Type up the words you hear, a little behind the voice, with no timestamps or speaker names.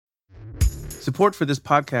Support for this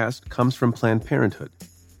podcast comes from Planned Parenthood.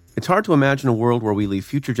 It's hard to imagine a world where we leave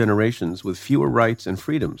future generations with fewer rights and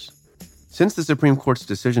freedoms. Since the Supreme Court's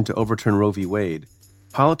decision to overturn Roe v. Wade,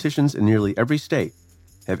 politicians in nearly every state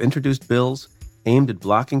have introduced bills aimed at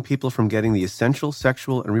blocking people from getting the essential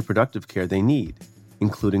sexual and reproductive care they need,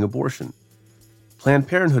 including abortion. Planned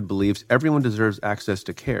Parenthood believes everyone deserves access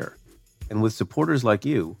to care, and with supporters like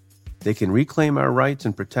you, they can reclaim our rights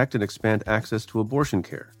and protect and expand access to abortion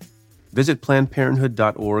care. Visit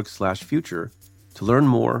PlannedParenthood.org/future to learn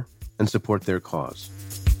more and support their cause.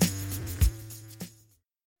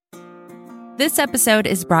 This episode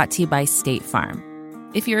is brought to you by State Farm.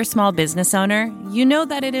 If you're a small business owner, you know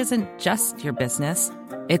that it isn't just your business,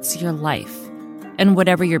 it's your life. And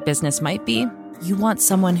whatever your business might be, you want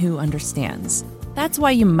someone who understands. That's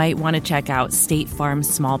why you might want to check out State Farm's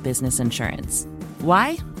small business insurance.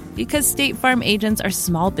 Why? Because State Farm agents are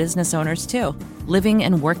small business owners too, living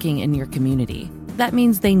and working in your community. That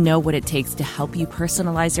means they know what it takes to help you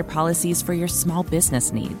personalize your policies for your small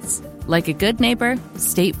business needs. Like a good neighbor,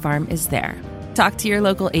 State Farm is there. Talk to your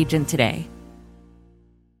local agent today.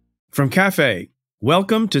 From Cafe,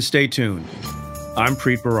 welcome to Stay Tuned. I'm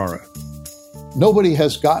Preet Bharara. Nobody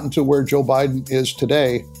has gotten to where Joe Biden is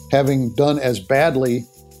today, having done as badly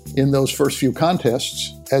in those first few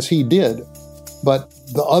contests as he did. But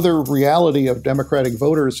the other reality of Democratic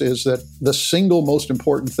voters is that the single most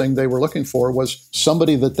important thing they were looking for was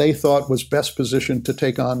somebody that they thought was best positioned to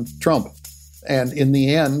take on Trump. And in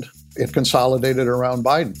the end, it consolidated around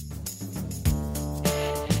Biden.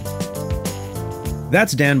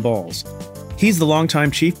 That's Dan Balz. He's the longtime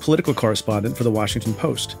chief political correspondent for The Washington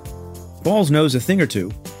Post. Balz knows a thing or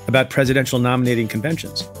two about presidential nominating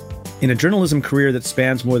conventions. In a journalism career that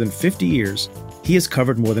spans more than 50 years, he has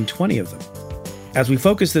covered more than 20 of them. As we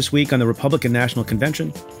focus this week on the Republican National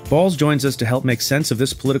Convention, Balz joins us to help make sense of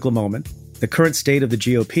this political moment, the current state of the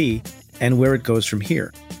GOP, and where it goes from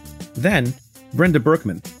here. Then, Brenda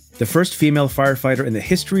Berkman, the first female firefighter in the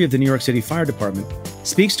history of the New York City Fire Department,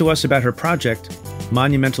 speaks to us about her project,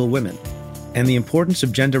 Monumental Women, and the importance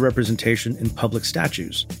of gender representation in public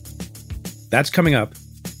statues. That's coming up.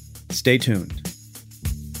 Stay tuned.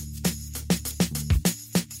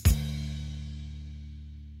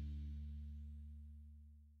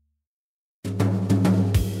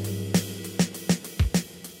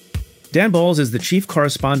 Dan Balz is the chief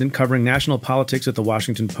correspondent covering national politics at The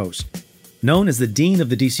Washington Post. Known as the dean of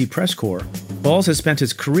the D.C. press corps, Balz has spent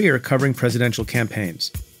his career covering presidential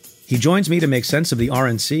campaigns. He joins me to make sense of the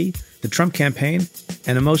RNC, the Trump campaign,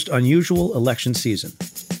 and a most unusual election season.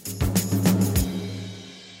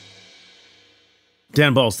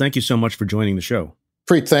 Dan Balz, thank you so much for joining the show.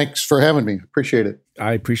 Preet, thanks for having me. Appreciate it.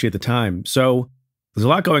 I appreciate the time. So there's a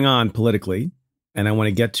lot going on politically, and I want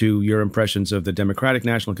to get to your impressions of the Democratic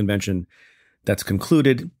National Convention that's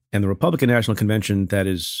concluded and the Republican National Convention that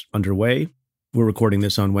is underway. We're recording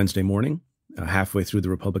this on Wednesday morning, halfway through the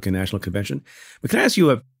Republican National Convention. But can I ask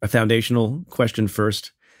you a foundational question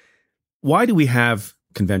first? Why do we have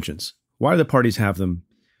conventions? Why do the parties have them?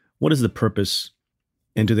 What is the purpose?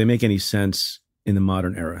 And do they make any sense in the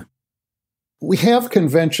modern era? We have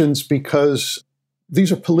conventions because these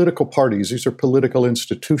are political parties. These are political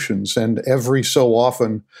institutions. And every so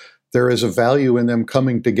often, there is a value in them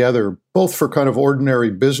coming together, both for kind of ordinary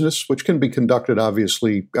business, which can be conducted,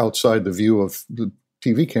 obviously, outside the view of the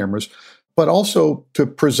TV cameras, but also to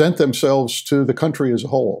present themselves to the country as a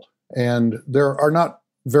whole. And there are not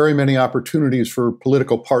very many opportunities for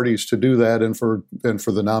political parties to do that and for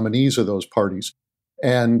the nominees of those parties.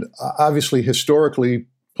 And obviously, historically,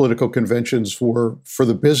 political conventions were for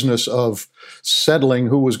the business of settling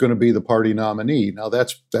who was going to be the party nominee. Now,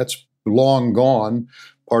 that's long gone.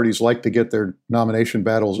 Parties like to get their nomination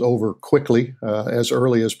battles over quickly, as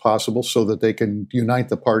early as possible, so that they can unite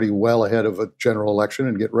the party well ahead of a general election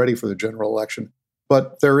and get ready for the general election.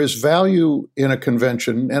 But there is value in a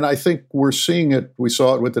convention, and I think we're seeing it. We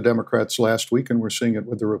saw it with the Democrats last week, and we're seeing it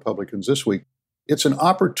with the Republicans this week. It's an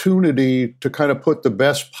opportunity to kind of put the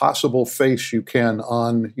best possible face you can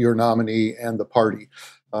on your nominee and the party.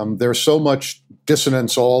 There's so much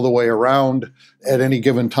dissonance all the way around at any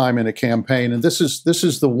given time in a campaign. And this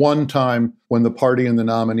is the one time when the party and the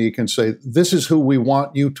nominee can say, this is who we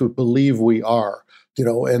want you to believe we are.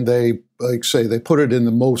 And they, they put it in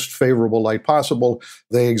the most favorable light possible.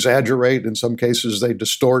 They exaggerate. In some cases, they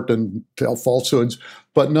distort and tell falsehoods.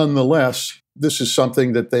 But nonetheless, this is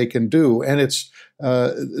something that they can do. And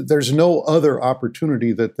there's no other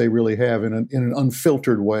opportunity that they really have in an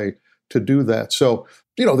unfiltered way to do that. So,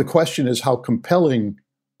 the question is, how compelling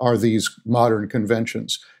are these modern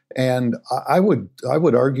conventions? And I would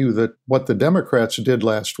argue that what the Democrats did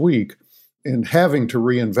last week in having to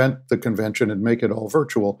reinvent the convention and make it all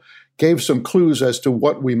virtual, gave some clues as to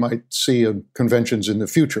what we might see of conventions in the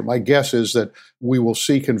future. My guess is that we will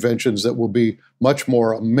see conventions that will be much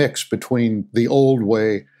more a mix between the old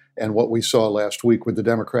way and what we saw last week with the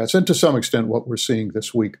Democrats, and to some extent what we're seeing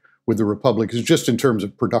this week with the Republicans, just in terms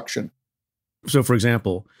of production. So, for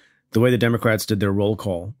example, the way the Democrats did their roll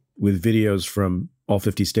call with videos from all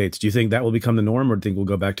 50 states, do you think that will become the norm, or do you think we'll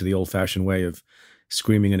go back to the old-fashioned way of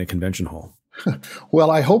screaming in a convention hall?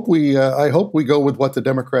 Well, I hope we go with what the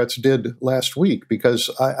Democrats did last week, because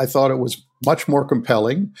I thought it was much more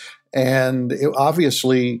compelling, and it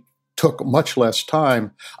obviously took much less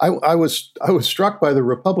time. I was struck by the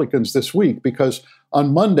Republicans this week because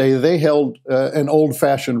on Monday they held an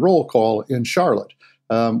old-fashioned roll call in Charlotte,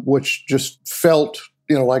 which just felt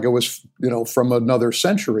like it was from another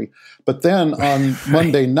century. But then on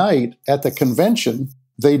Monday night at the convention,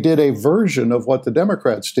 they did a version of what the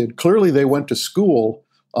Democrats did. Clearly, they went to school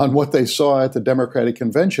on what they saw at the Democratic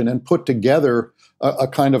convention and put together a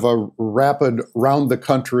kind of a rapid,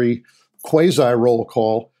 round-the-country quasi-roll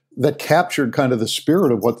call that captured kind of the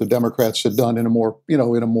spirit of what the Democrats had done in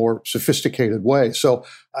a more sophisticated way. So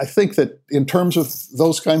I think that in terms of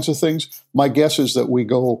those kinds of things, my guess is that we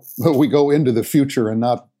go into the future and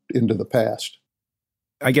not into the past.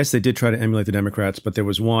 I guess they did try to emulate the Democrats, but there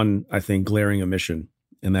was one, I think, glaring omission,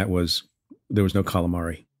 and that was there was no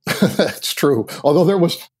calamari. That's true. Although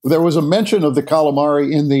there was a mention of the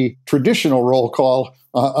calamari in the traditional roll call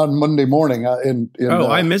on Monday morning.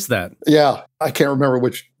 I missed that. Yeah, I can't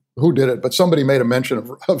remember who did it, but somebody made a mention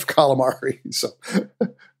of calamari. So,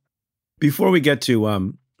 before we get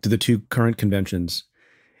to the two current conventions,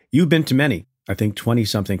 you've been to many, I think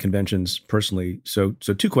 20-something conventions personally. So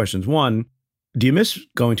two questions. One, do you miss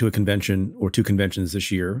going to a convention or two conventions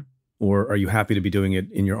this year, or are you happy to be doing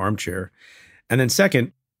it in your armchair? And then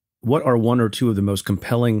second, what are one or two of the most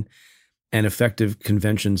compelling and effective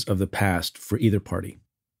conventions of the past for either party?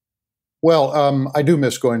 Well, I do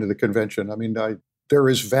miss going to the convention. I mean, there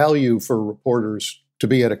is value for reporters to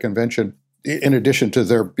be at a convention in addition to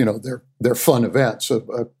their fun events.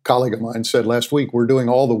 A colleague of mine said last week, we're doing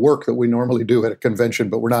all the work that we normally do at a convention,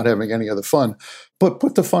 but we're not having any of the fun. But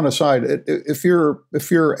put the fun aside. If you're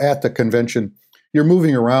at the convention, you're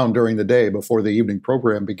moving around during the day before the evening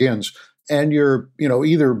program begins. And you're,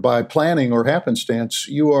 either by planning or happenstance,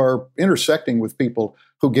 you are intersecting with people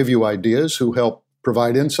who give you ideas, who help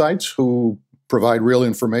provide insights, who provide real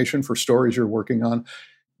information for stories you're working on.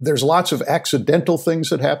 There's lots of accidental things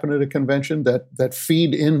that happen at a convention that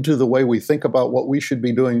feed into the way we think about what we should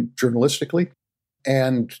be doing journalistically.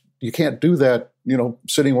 And you can't do that,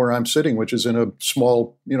 sitting where I'm sitting, which is in a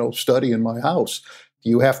small, study in my house.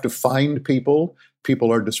 You have to find people.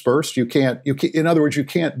 People are dispersed. In other words, you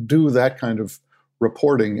can't do that kind of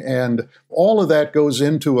reporting. And all of that goes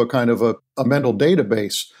into a kind of a mental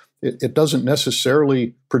database. It doesn't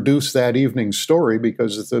necessarily produce that evening's story,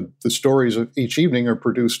 because the stories of each evening are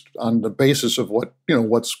produced on the basis of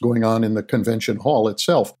what's going on in the convention hall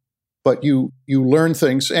itself. But you learn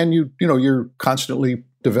things, and you're constantly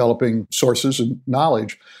developing sources and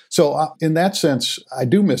knowledge. So in that sense, I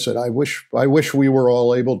do miss it. I wish we were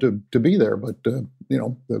all able to be there, but the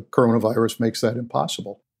coronavirus makes that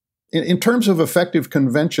impossible. In terms of effective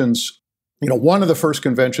conventions, one of the first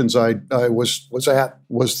conventions I was at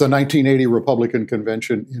was the 1980 Republican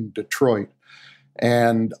Convention in Detroit.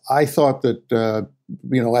 And I thought that,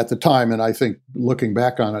 at the time, and I think looking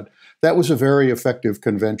back on it, that was a very effective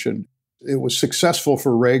convention. It was successful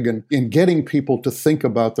for Reagan in getting people to think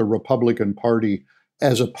about the Republican Party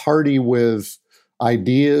as a party with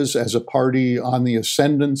ideas, as a party on the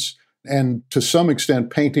ascendance, and to some extent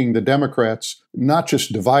painting the Democrats not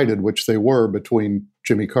just divided, which they were between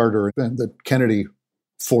Jimmy Carter and the Kennedy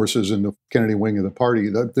forces in the Kennedy wing of the party.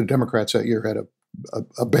 The Democrats that year had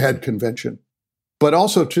a bad convention. But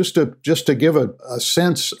also just to give a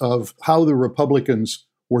sense of how the Republicans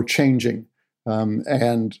were changing.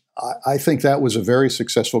 And I think that was a very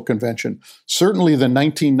successful convention. Certainly the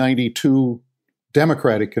 1992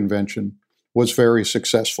 Democratic Convention was very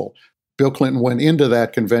successful. Bill Clinton went into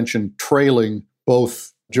that convention trailing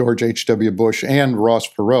both George H.W. Bush and Ross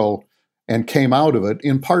Perot, and came out of it,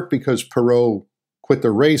 in part because Perot quit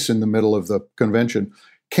the race in the middle of the convention,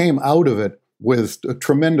 came out of it with a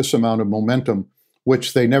tremendous amount of momentum,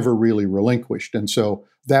 which they never really relinquished. And so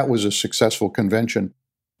that was a successful convention.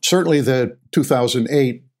 Certainly the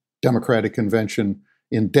 2008 Democratic Convention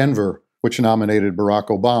in Denver, which nominated Barack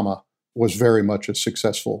Obama, was very much a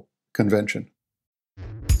successful convention.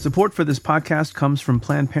 Support for this podcast comes from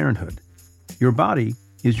Planned Parenthood. Your body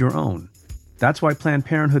is your own. That's why Planned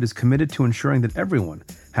Parenthood is committed to ensuring that everyone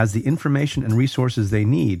has the information and resources they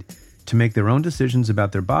need to make their own decisions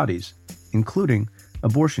about their bodies, including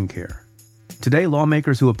abortion care. Today,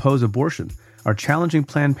 lawmakers who oppose abortion are challenging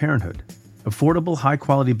Planned Parenthood. Affordable,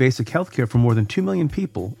 high-quality basic health care for more than 2 million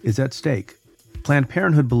people is at stake. Planned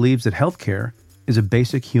Parenthood believes that health care is a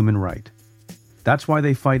basic human right. That's why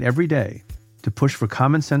they fight every day to push for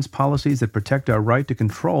common-sense policies that protect our right to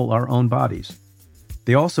control our own bodies.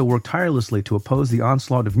 They also work tirelessly to oppose the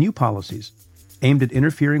onslaught of new policies aimed at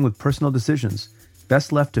interfering with personal decisions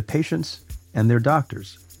best left to patients and their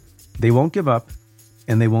doctors. They won't give up,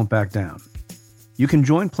 and they won't back down. You can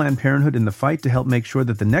join Planned Parenthood in the fight to help make sure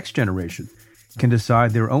that the next generation can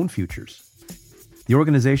decide their own futures. The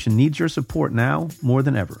organization needs your support now more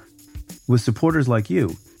than ever. With supporters like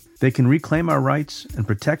you, they can reclaim our rights and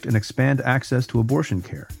protect and expand access to abortion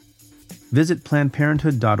care. Visit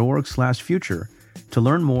PlannedParenthood.org/future to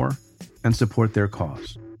learn more and support their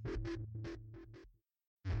cause.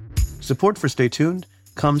 Support for Stay Tuned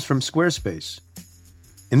comes from Squarespace.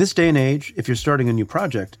 In this day and age, if you're starting a new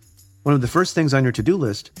project, one of the first things on your to-do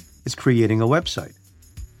list is creating a website.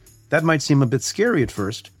 That might seem a bit scary at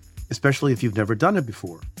first, especially if you've never done it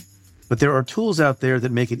before. But there are tools out there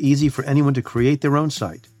that make it easy for anyone to create their own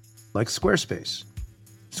site, like Squarespace.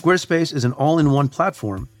 Squarespace is an all-in-one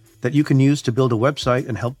platform that you can use to build a website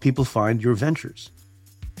and help people find your ventures.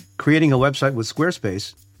 Creating a website with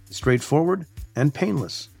Squarespace is straightforward and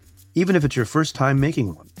painless, even if it's your first time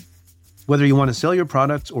making one. Whether you want to sell your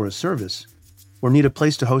products or a service, or need a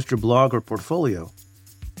place to host your blog or portfolio,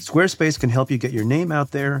 Squarespace can help you get your name out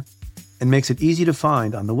there and makes it easy to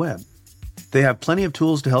find on the web. They have plenty of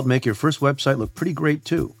tools to help make your first website look pretty great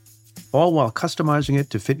too, all while customizing it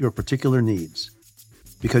to fit your particular needs.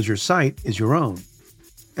 Because your site is your own,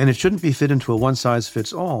 and it shouldn't be fit into a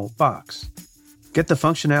one-size-fits-all box. Get the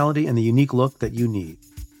functionality and the unique look that you need.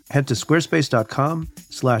 Head to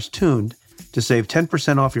squarespace.com/tuned to save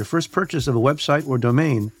 10% off your first purchase of a website or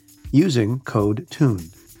domain using code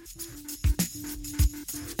TUNED.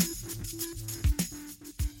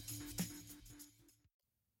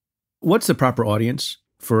 What's the proper audience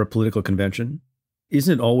for a political convention?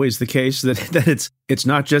 Isn't it always the case that it's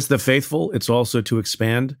not just the faithful, it's also to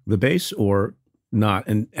expand the base, or not?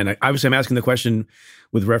 And obviously I'm asking the question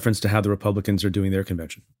with reference to how the Republicans are doing their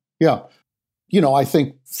convention. Yeah. I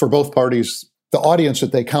think for both parties, the audience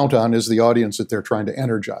that they count on is the audience that they're trying to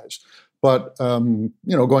energize. But,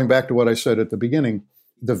 going back to what I said at the beginning,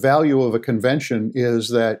 the value of a convention is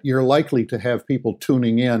that you're likely to have people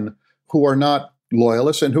tuning in who are not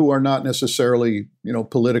loyalists and who are not necessarily,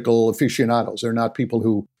 political aficionados. They're not people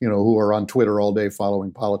who are on Twitter all day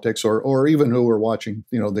following politics, or even who are watching,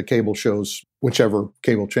 the cable shows, whichever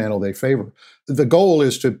cable channel they favor. The goal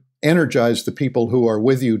is to energize the people who are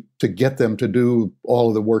with you to get them to do all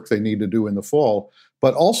of the work they need to do in the fall,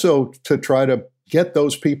 but also to try to get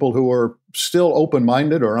those people who are still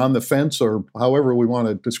open-minded or on the fence, or however we want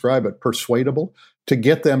to describe it, persuadable, to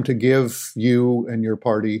get them to give you and your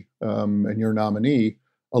party and your nominee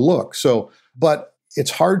a look. But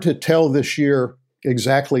it's hard to tell this year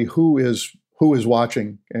exactly who is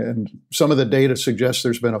watching. And some of the data suggests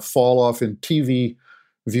there's been a fall off in TV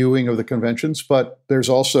viewing of the conventions, but there's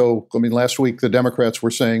also, last week the Democrats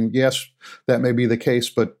were saying, yes, that may be the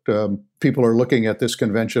case, but people are looking at this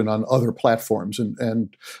convention on other platforms,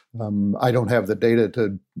 and I don't have the data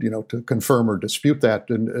to confirm or dispute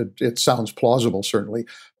that, and it sounds plausible certainly.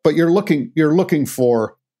 But you're looking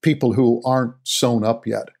for people who aren't sewn up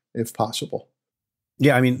yet, if possible.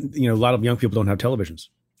 Yeah, a lot of young people don't have televisions,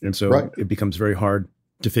 and so right. It becomes very hard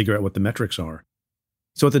to figure out what the metrics are.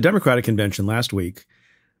 So at the Democratic convention last week,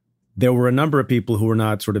 there were a number of people who were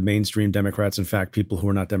not sort of mainstream Democrats. In fact, people who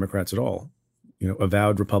were not Democrats at all,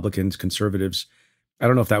 avowed Republicans, conservatives. I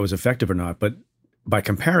don't know if that was effective or not, but by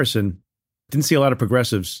comparison, didn't see a lot of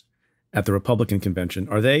progressives at the Republican convention.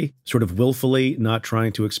 Are they sort of willfully not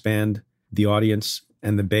trying to expand the audience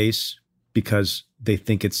and the base because they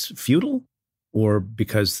think it's futile, or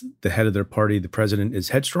because the head of their party, the president, is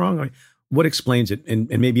headstrong? What explains it? And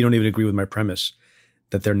maybe you don't even agree with my premise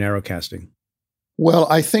that they're narrowcasting. Well,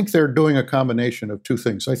 I think they're doing a combination of two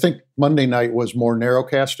things. I think Monday night was more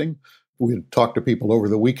narrowcasting. We had talked to people over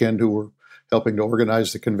the weekend who were helping to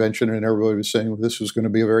organize the convention, and everybody was saying, well, this was going to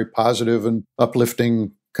be a very positive and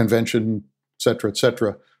uplifting convention, et cetera, et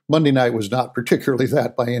cetera. Monday night was not particularly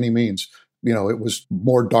that by any means. It was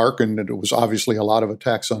more dark, and it was obviously a lot of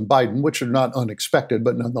attacks on Biden, which are not unexpected,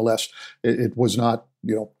 but nonetheless, it was not,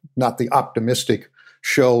 not the optimistic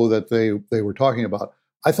show that they were talking about.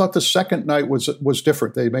 I thought the second night was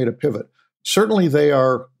different. They made a pivot. Certainly they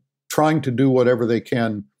are trying to do whatever they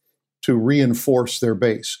can to reinforce their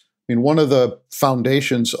base. mean, one of the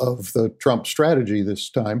foundations of the Trump strategy this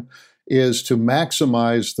time is to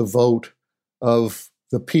maximize the vote of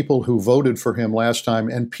the people who voted for him last time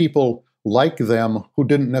and people like them who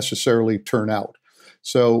didn't necessarily turn out.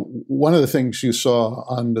 So one of the things you saw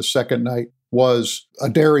on the second night was a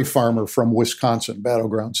dairy farmer from Wisconsin,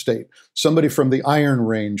 battleground state, somebody from the Iron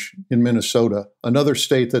Range in Minnesota, another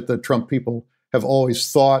state that the Trump people have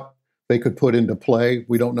always thought they could put into play.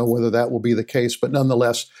 We don't know whether that will be the case, but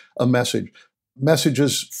nonetheless, a message.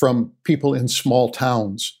 Messages from people in small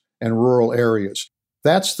towns and rural areas.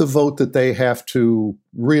 That's the vote that they have to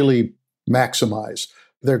really maximize.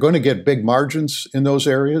 They're going to get big margins in those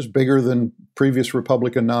areas, bigger than previous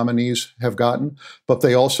Republican nominees have gotten, but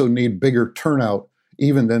they also need bigger turnout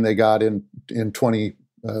even than they got in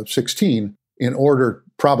 2016 in order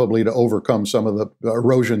probably to overcome some of the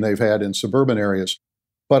erosion they've had in suburban areas.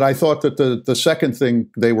 But I thought that the second thing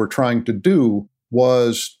they were trying to do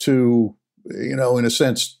was to, in a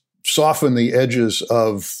sense, soften the edges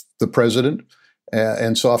of the president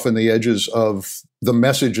and soften the edges of the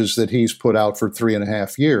messages that he's put out for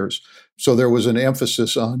 3.5 years. So there was an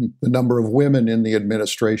emphasis on the number of women in the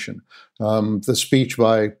administration. The speech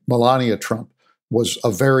by Melania Trump was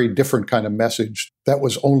a very different kind of message that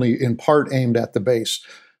was only in part aimed at the base.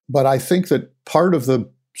 But I think that part of the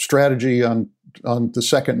strategy on the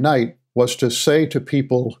second night was to say to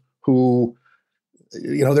people who,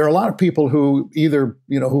 there are a lot of people who either,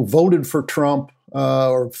 who voted for Trump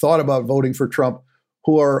or thought about voting for Trump,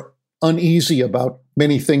 who are uneasy about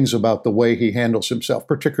many things about the way he handles himself,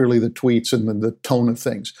 particularly the tweets and the tone of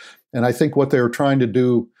things. And I think what they were trying to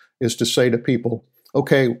do is to say to people,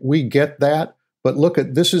 okay, we get that, but look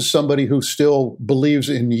this is somebody who still believes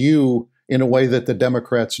in you in a way that the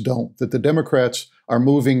Democrats don't, that the Democrats are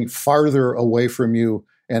moving farther away from you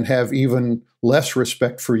and have even less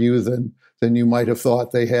respect for you than you might have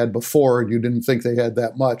thought they had before, and you didn't think they had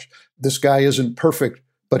that much. This guy isn't perfect,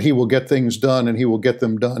 but he will get things done, and he will get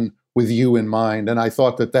them done with you in mind. And I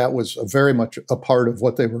thought that was very much a part of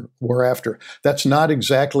what they were after. That's not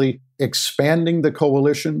exactly expanding the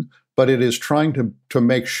coalition, but it is trying to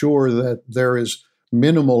make sure that there is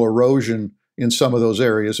minimal erosion in some of those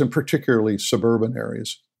areas, and particularly suburban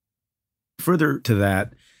areas. Further to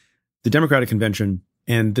that, the Democratic Convention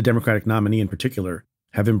and the Democratic nominee in particular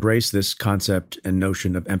have embraced this concept and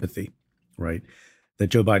notion of empathy, right? That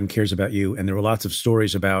Joe Biden cares about you. And there were lots of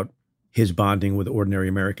stories about his bonding with ordinary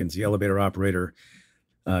Americans, the elevator operator,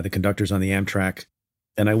 the conductors on the Amtrak.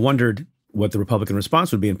 And I wondered what the Republican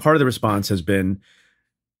response would be. And part of the response has been,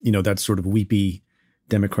 that sort of weepy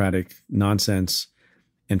Democratic nonsense,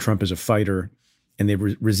 and Trump is a fighter. And they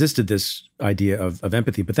resisted this idea of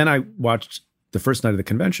empathy. But then I watched the first night of the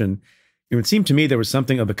convention. It seemed to me there was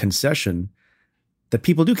something of a concession that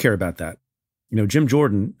people do care about that. Jim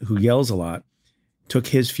Jordan, who yells a lot, took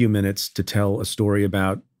his few minutes to tell a story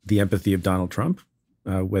about the empathy of Donald Trump,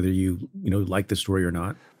 whether you like the story or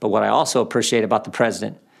not. But what I also appreciate about the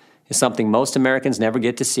president is something most Americans never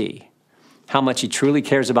get to see, how much he truly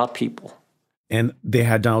cares about people. And they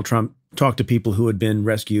had Donald Trump talk to people who had been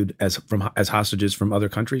rescued as hostages from other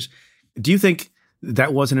countries. Do you think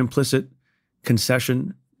that was an implicit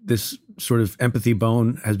concession? This sort of empathy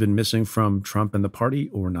bone has been missing from Trump and the party,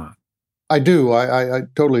 or not? I do. I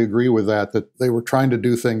totally agree with that they were trying to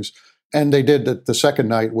do things. And they did it the second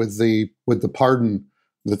night with the pardon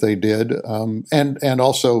that they did, and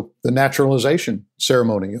also the naturalization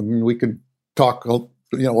ceremony. I mean, we could talk,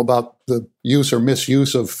 about the use or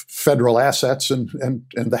misuse of federal assets and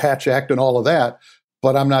the Hatch Act and all of that,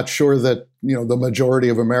 but I'm not sure that the majority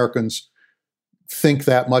of Americans think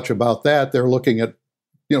that much about that. They're looking at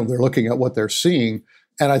what they're seeing,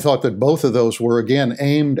 and I thought that both of those were again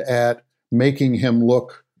aimed at making him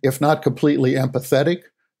look, if not completely empathetic,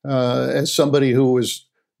 as somebody who is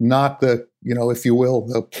not the, if you will,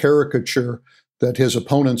 the caricature that his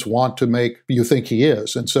opponents want to make you think he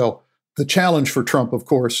is. And so the challenge for Trump, of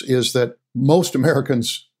course, is that most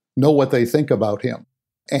Americans know what they think about him.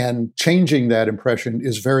 And changing that impression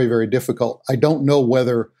is very, very difficult. I don't know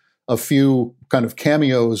whether a few kind of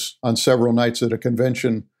cameos on several nights at a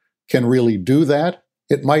convention can really do that.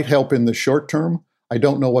 It might help in the short term. I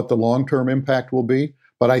don't know what the long-term impact will be,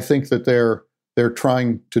 but I think that they're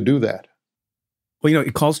trying to do that. Well,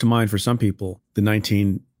 it calls to mind for some people the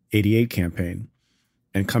 1988 campaign,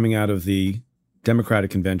 and coming out of the Democratic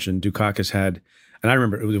convention, Dukakis had, and I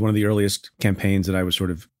remember it was one of the earliest campaigns that I was sort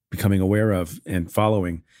of becoming aware of and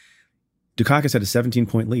following. Dukakis had a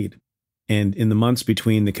 17-point lead. And in the months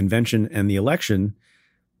between the convention and the election,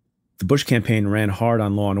 the Bush campaign ran hard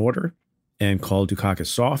on law and order and called Dukakis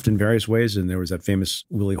soft in various ways. And there was that famous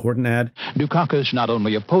Willie Horton ad. Dukakis not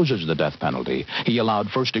only opposes the death penalty, he allowed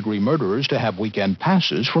first-degree murderers to have weekend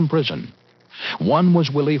passes from prison. One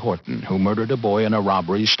was Willie Horton, who murdered a boy in a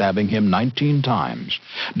robbery, stabbing him 19 times.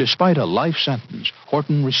 Despite a life sentence,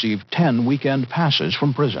 Horton received 10 weekend passes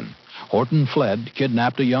from prison. Horton fled,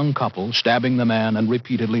 kidnapped a young couple, stabbing the man and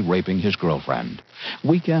repeatedly raping his girlfriend.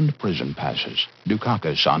 Weekend prison passes.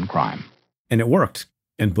 Dukakis on crime. And it worked.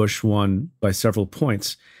 And Bush won by several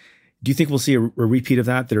points. Do you think we'll see a repeat of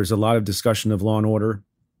that? There's a lot of discussion of law and order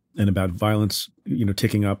and about violence,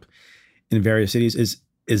 ticking up in various cities.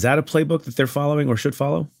 Is that a playbook that they're following or should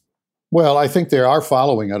follow? Well, I think they are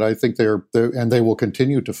following it. I think they're and they will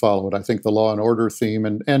continue to follow it. I think the law and order theme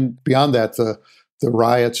and beyond that, the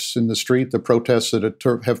riots in the street, the protests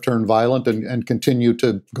that have turned violent and continue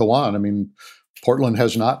to go on. I mean, Portland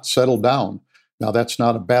has not settled down. Now, that's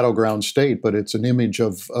not a battleground state, but it's an image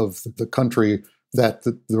of the country that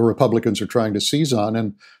the Republicans are trying to seize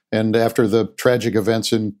on. And after the tragic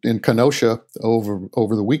events in Kenosha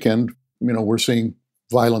over the weekend, we're seeing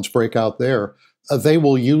violence break out there. They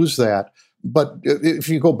will use that. But if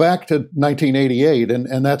you go back to 1988,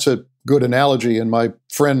 and that's a good analogy, and my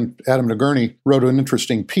friend Adam Nagurney wrote an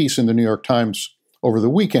interesting piece in the New York Times over the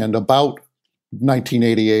weekend about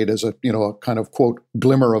 1988 as a kind of, quote,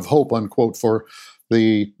 glimmer of hope, unquote, for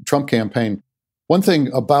the Trump campaign. One thing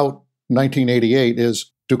about 1988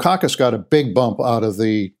 is Dukakis got a big bump out of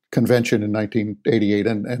the convention in 1988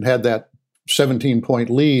 and had that 17-point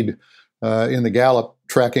lead in the Gallup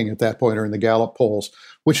tracking at that point, or in the Gallup polls,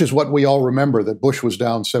 which is what we all remember, that Bush was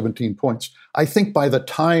down 17 points. I think by the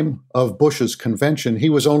time of Bush's convention, he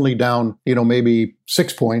was only down, maybe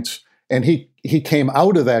 6 points, and he came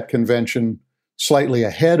out of that convention slightly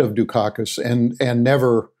ahead of Dukakis and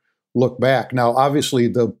never looked back. Now, obviously,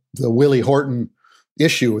 the Willie Horton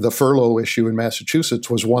issue, the furlough issue in Massachusetts,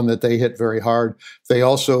 was one that they hit very hard. They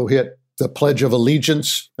also hit the Pledge of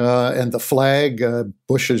Allegiance and the flag.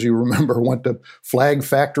 Bush, as you remember, went to flag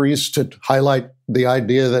factories to highlight the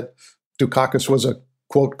idea that Dukakis was a,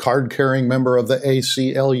 quote, card-carrying member of the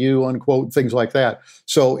ACLU, unquote, things like that.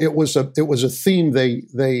 So it was a theme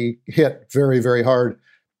they hit very, very hard,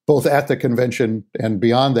 both at the convention and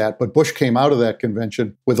beyond that. But Bush came out of that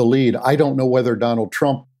convention with a lead. I don't know whether Donald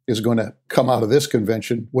Trump is going to come out of this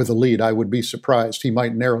convention with a lead. I would be surprised. He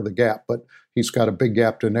might narrow the gap, but he's got a big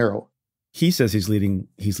gap to narrow. He says he's leading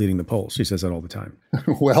the polls. He says that all the time.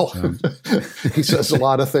 Well, he says a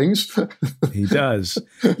lot of things. He does.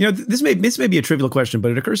 This may be a trivial question,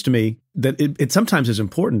 but it occurs to me that it sometimes is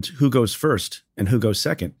important who goes first and who goes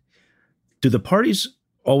second. Do the parties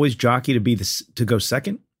always jockey to go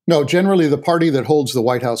second? No, generally the party that holds the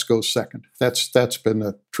White House goes second. That's been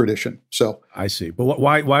the tradition. So I see. But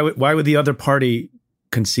why would the other party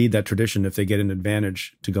concede that tradition if they get an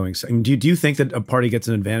advantage to going second? Do you think that a party gets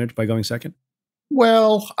an advantage by going second?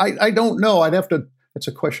 Well, I don't know. It's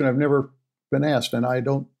a question I've never been asked, and I'd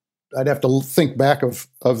have to think back of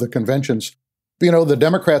the conventions. The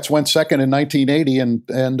Democrats went second in 1980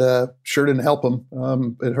 and sure didn't help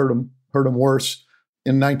them. It hurt them worse.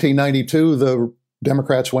 In 1992, the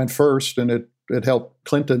Democrats went first, and it helped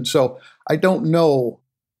Clinton. So I don't know.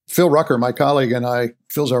 Phil Rucker, my colleague, and I,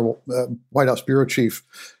 Phil's our White House bureau chief,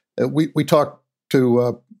 we talked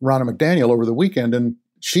to Ronna McDaniel over the weekend, and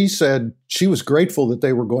she said she was grateful that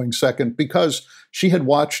they were going second because she had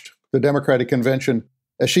watched the Democratic convention,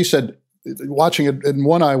 as she said, watching it in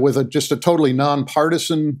one eye with just a totally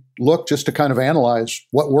nonpartisan look, just to kind of analyze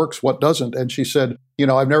what works, what doesn't. And she said,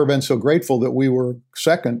 I've never been so grateful that we were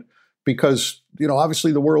second because,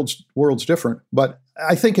 obviously the world's different. But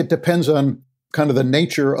I think it depends on kind of the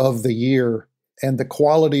nature of the year and the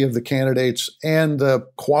quality of the candidates and the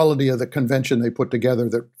quality of the convention they put together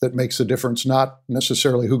that makes a difference, not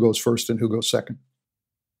necessarily who goes first and who goes second.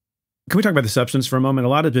 Can we talk about the substance for a moment? A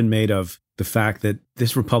lot has been made of the fact that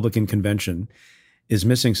this Republican convention is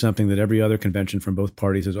missing something that every other convention from both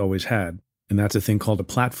parties has always had, and that's a thing called a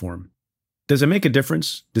platform. Does it make a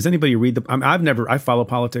difference? Does anybody read I follow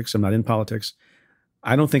politics. I'm not in politics.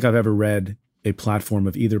 I don't think I've ever read a platform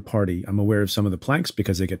of either party. I'm aware of some of the planks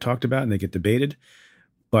because they get talked about and they get debated.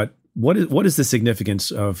 But what is the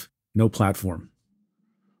significance of no platform?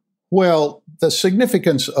 Well, the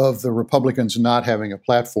significance of the Republicans not having a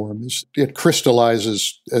platform is it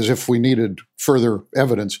crystallizes, as if we needed further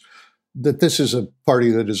evidence, that this is a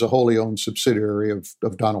party that is a wholly owned subsidiary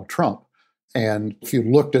of Donald Trump. And if you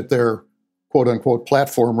looked at their quote unquote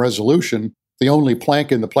platform resolution, the only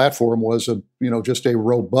plank in the platform was just a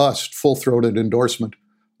robust, full-throated endorsement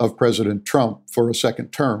of President Trump for a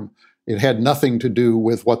second term. It had nothing to do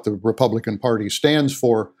with what the Republican Party stands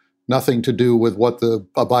for, nothing to do with what the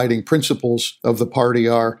abiding principles of the party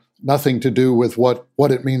are, nothing to do with what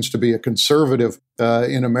it means to be a conservative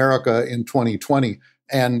in America in 2020.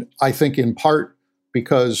 And I think in part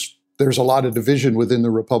because there's a lot of division within the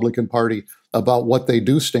Republican Party about what they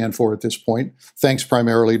do stand for at this point, thanks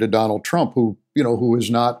primarily to Donald Trump, who is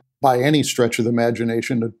not by any stretch of the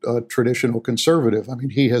imagination a traditional conservative. I mean,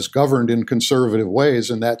 he has governed in conservative ways,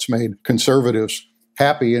 and that's made conservatives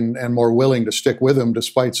happy and more willing to stick with him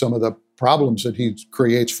despite some of the problems that he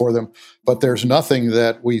creates for them. But there's nothing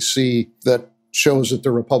that we see that shows that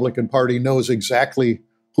the Republican Party knows exactly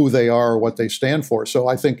who they are or what they stand for. So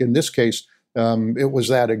I think in this case, it was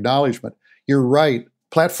that acknowledgement. You're right.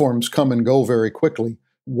 Platforms come and go very quickly.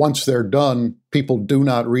 Once they're done, people do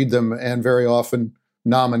not read them, and very often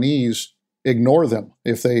nominees ignore them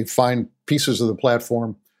if they find pieces of the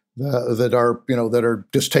platform that are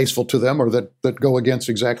distasteful to them or that go against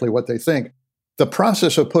exactly what they think. The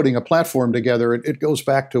process of putting a platform together, it goes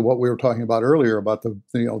back to what we were talking about earlier about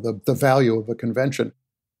the value of a convention.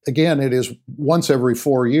 Again, it is once every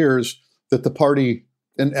 4 years that the party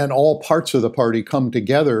and all parts of the party come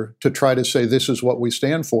together to try to say this is what we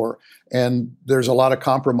stand for. And there's a lot of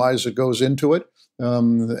compromise that goes into it.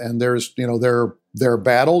 And there's there are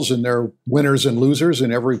battles and there are winners and losers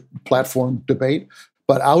in every platform debate.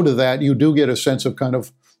 But out of that, you do get a sense of kind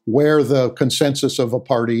of where the consensus of a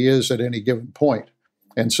party is at any given point.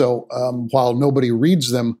 And so while nobody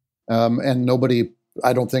reads them and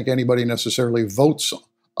I don't think anybody necessarily votes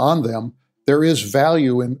on them, there is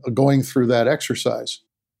value in going through that exercise.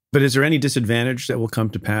 But is there any disadvantage that will come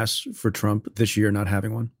to pass for Trump this year not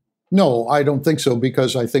having one? No, I don't think so,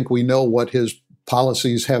 because I think we know what his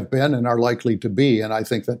policies have been and are likely to be. And I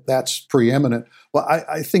think that that's preeminent. Well,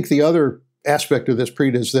 I think the other aspect of this,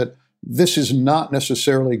 Preet, is that this is not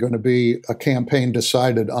necessarily going to be a campaign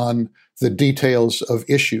decided on the details of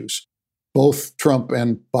issues. Both Trump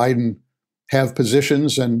and Biden have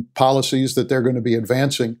positions and policies that they're going to be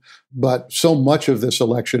advancing, but so much of this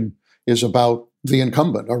election is about the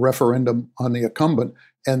incumbent, a referendum on the incumbent,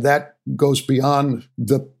 and that goes beyond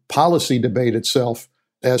the policy debate itself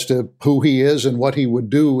as to who he is and what he would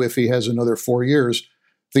do if he has another 4 years.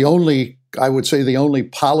 I would say the only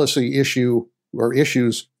policy issue or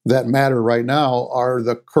issues that matter right now are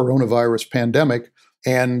the coronavirus pandemic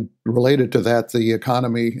and related to that, the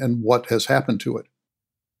economy and what has happened to it.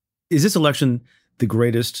 Is this election the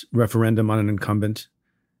greatest referendum on an incumbent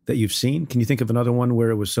that you've seen? Can you think of another one where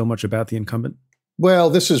it was so much about the incumbent? Well,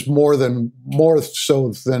 this is more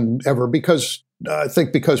so than ever because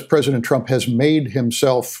President Trump has made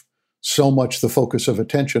himself so much the focus of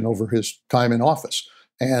attention over his time in office.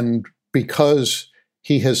 And because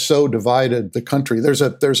he has so divided the country, there's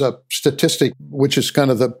a statistic which is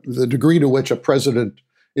kind of the degree to which a president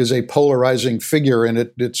is a polarizing figure, and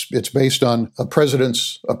it's based on a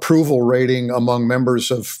president's approval rating among members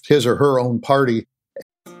of his or her own party.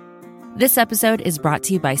 This episode is brought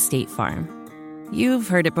to you by State Farm. You've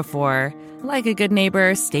heard it before. Like a good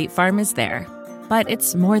neighbor, State Farm is there. But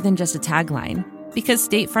it's more than just a tagline, because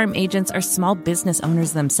State Farm agents are small business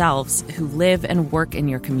owners themselves who live and work in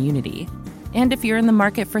your community. And if you're in the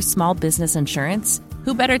market for small business insurance,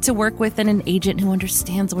 who better to work with than an agent who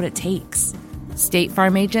understands what it takes? State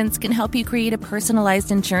Farm agents can help you create a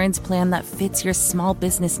personalized insurance plan that fits your small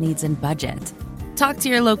business needs and budget. Talk to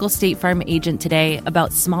your local State Farm agent today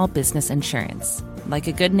about small business insurance. Like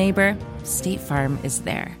a good neighbor, State Farm is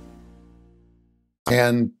there.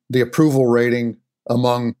 And the approval rating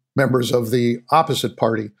among members of the opposite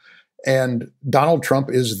party. And Donald Trump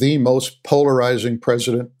is the most polarizing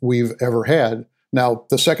president we've ever had. Now,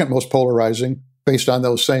 the second most polarizing, based on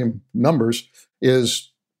those same numbers,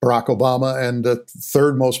 is Barack Obama, and the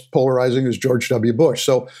third most polarizing is George W. Bush.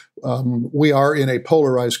 So we are in a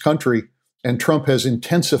polarized country, and Trump has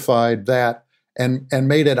intensified that and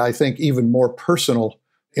made it, I think, even more personal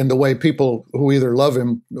in the way people who either love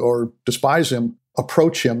him or despise him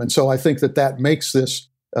approach him. And so I think that makes this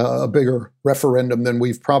a bigger referendum than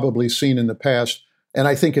we've probably seen in the past. And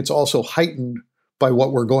I think it's also heightened by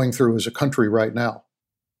what we're going through as a country right now.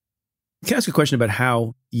 Can I ask a question about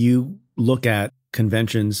how you look at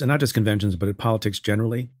conventions, and not just conventions, but at politics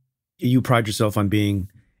generally? You pride yourself on being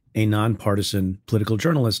a nonpartisan political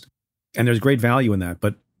journalist, and there's great value in that.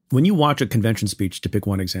 But when you watch a convention speech, to pick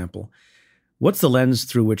one example, what's the lens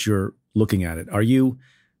through which you're looking at it? Are you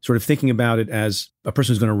sort of thinking about it as a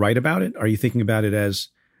person who's going to write about it? Are you thinking about it as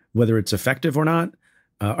whether it's effective or not?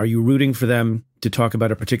 Are you rooting for them to talk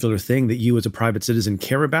about a particular thing that you as a private citizen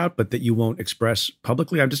care about, but that you won't express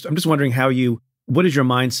publicly? I'm just wondering what is your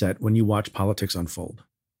mindset when you watch politics unfold?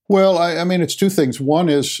 Well, I mean, it's two things. One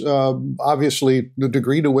is obviously the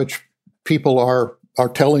degree to which people are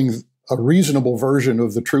telling a reasonable version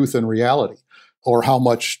of the truth and reality, or how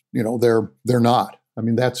much they're not. I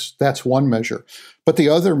mean, that's one measure. But the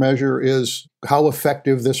other measure is how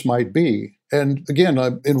effective this might be. And again,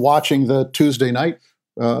 in watching the Tuesday night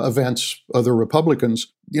events of the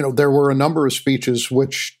Republicans, there were a number of speeches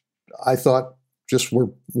which I thought just were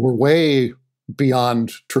way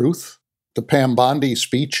beyond truth. The Pam Bondi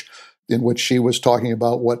speech, in which she was talking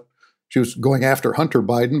about what she was going after Hunter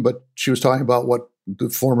Biden, but she was talking about what the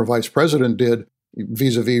former vice president did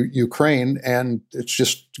vis-a-vis Ukraine, and it's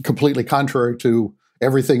just completely contrary to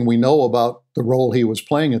everything we know about the role he was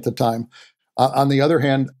playing at the time. On the other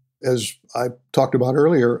hand, as I talked about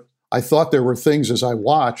earlier, I thought there were things as I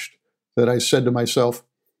watched that I said to myself,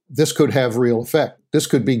 this could have real effect. This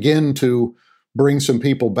could begin to bring some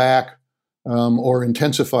people back or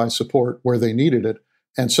intensify support where they needed it.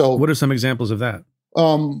 And so, what are some examples of that?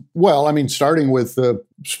 Well, I mean, starting with the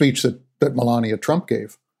speech that Melania Trump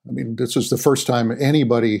gave. I mean, this is the first time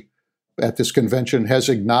anybody at this convention has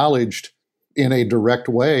acknowledged in a direct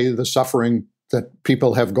way the suffering that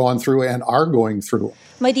people have gone through and are going through.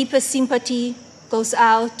 My deepest sympathy goes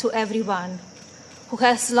out to everyone who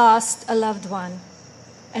has lost a loved one,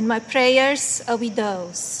 and my prayers are with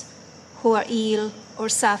those who are ill or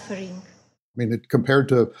suffering. I mean, compared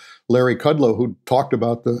to Larry Kudlow, who talked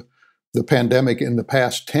about the pandemic in the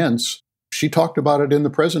past tense, she talked about it in the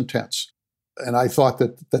present tense. And I thought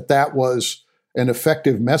that was an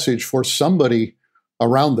effective message for somebody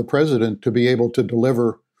around the president to be able to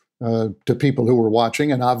deliver to people who were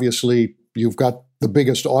watching. And obviously, you've got the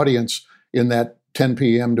biggest audience in that 10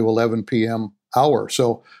 p.m. to 11 p.m. hour.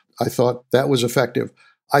 So I thought that was effective.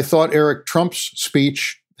 I thought Eric Trump's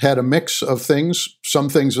speech had a mix of things, some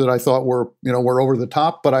things that I thought were over the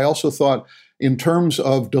top, but I also thought in terms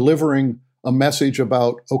of delivering a message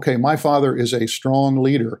about, okay, my father is a strong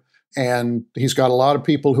leader and he's got a lot of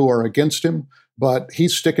people who are against him, but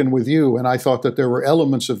he's sticking with you. And I thought that there were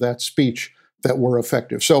elements of that speech that were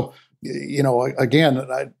effective. So, again,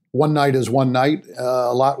 one night is one night.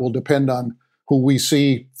 A lot will depend on who we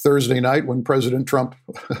see Thursday night when President Trump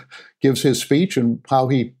gives his speech and how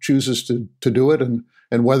he chooses to do it, and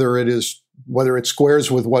whether it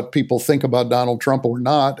squares with what people think about Donald Trump or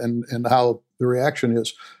not, and how the reaction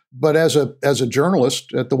is. But as a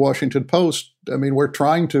journalist at the Washington Post, I mean, we're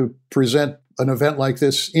trying to present an event like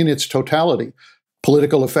this in its totality.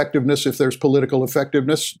 Political effectiveness, if there's political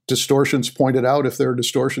effectiveness, distortions pointed out, if there are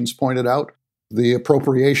distortions pointed out, the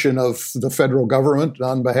appropriation of the federal government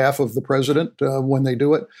on behalf of the president when they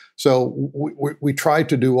do it. So we try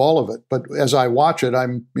to do all of it. But as I watch it,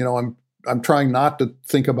 I'm trying not to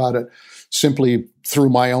think about it simply through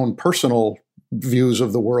my own personal views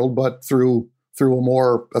of the world, but through a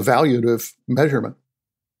more evaluative measurement.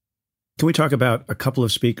 Can we talk about a couple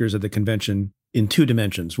of speakers at the convention in two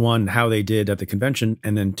dimensions? One, how they did at the convention,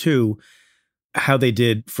 and then two, how they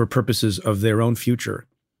did for purposes of their own future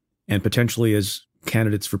and potentially as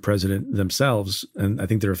candidates for president themselves. And I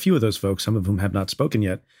think there are a few of those folks, some of whom have not spoken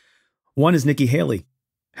yet. One is Nikki Haley.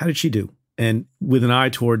 How did she do? And with an eye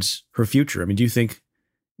towards her future. I mean, do you think,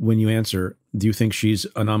 when you answer, do you think she's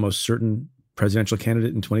an almost certain presidential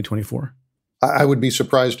candidate in 2024? I would be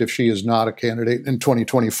surprised if she is not a candidate in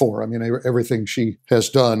 2024. I mean, everything she has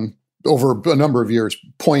done over a number of years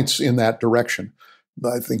points in that direction.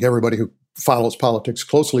 I think everybody who follows politics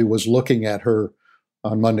closely was looking at her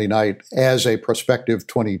on Monday night as a prospective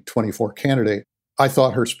 2024 candidate. I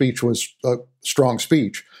thought her speech was a strong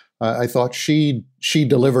speech. I thought she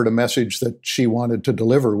delivered a message that she wanted to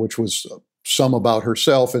deliver, which was some about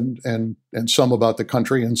herself and some about the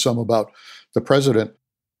country and some about the president.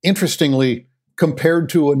 Interestingly, compared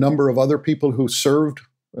to a number of other people who served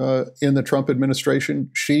in the Trump administration,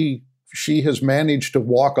 she has managed to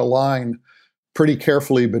walk a line pretty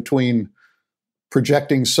carefully between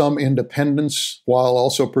projecting some independence while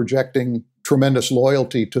also projecting tremendous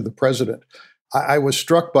loyalty to the president. I was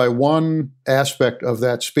struck by one aspect of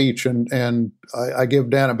that speech, and I give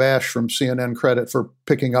Dana Bash from CNN credit for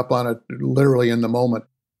picking up on it literally in the moment.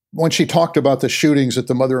 When she talked about the shootings at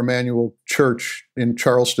the Mother Emanuel Church in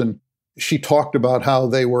Charleston, she talked about how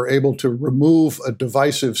they were able to remove a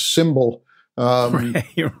divisive symbol.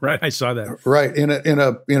 Right, I saw that. Right, in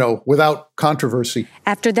a without controversy.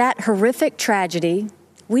 After that horrific tragedy,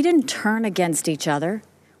 we didn't turn against each other.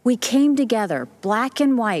 We came together, black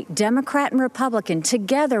and white, Democrat and Republican.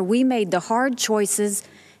 Together, we made the hard choices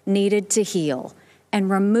needed to heal and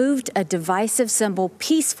removed a divisive symbol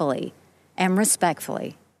peacefully and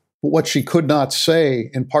respectfully. what she could not say,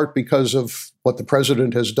 in part because of what the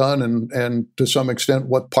president has done and to some extent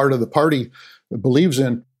what part of the party believes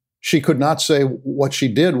in, she could not say what she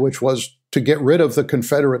did, which was to get rid of the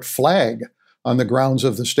Confederate flag on the grounds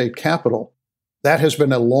of the state capitol. That has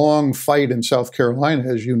been a long fight in South Carolina,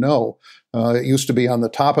 as you know. It used to be on the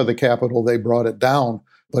top of the Capitol. They brought it down,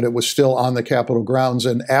 but it was still on the Capitol grounds.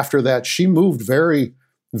 And after that, she moved very,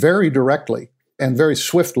 very directly and very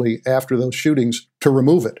swiftly after those shootings to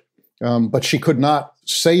remove it. But she could not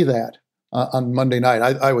say that on Monday night.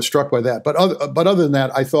 I was struck by that. But other than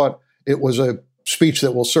that, I thought it was a speech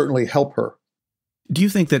that will certainly help her. Do you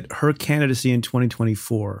think that her candidacy in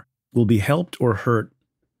 2024 will be helped or hurt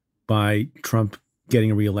by Trump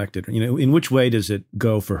getting reelected? In which way does it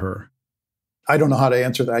go for her? I don't know how to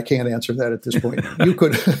answer that. I can't answer that at this point. You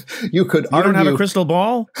could You argue. don't have a crystal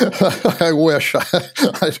ball? I wish.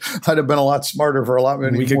 I'd have been a lot smarter for a lot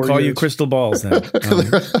many more years. We could call you crystal balls then.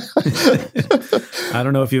 I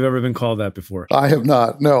don't know if you've ever been called that before. I have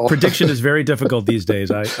not, no. Prediction is very difficult these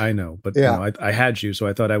days, I know. But yeah. I had you, so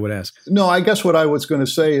I thought I would ask. No, I guess what I was going to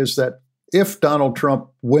say is that if Donald Trump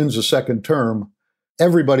wins a second term,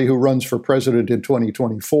 everybody who runs for president in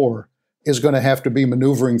 2024 is going to have to be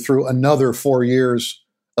maneuvering through another 4 years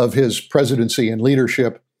of his presidency and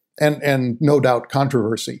leadership and no doubt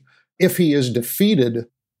controversy. If he is defeated,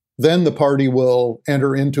 then the party will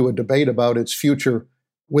enter into a debate about its future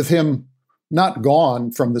with him not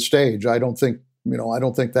gone from the stage. I don't think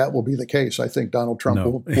that will be the case. I think Donald Trump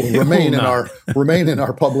will remain in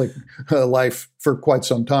our public life for quite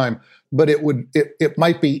some time. But it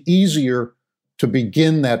might be easier to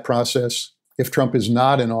begin that process if Trump is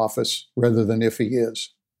not in office rather than if he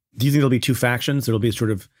is. Do you think there'll be two factions? There'll be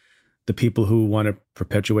sort of the people who want to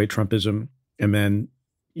perpetuate Trumpism, and then,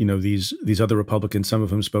 these other Republicans, some of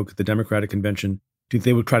whom spoke at the Democratic convention. Do you think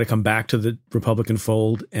they would try to come back to the Republican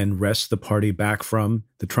fold and wrest the party back from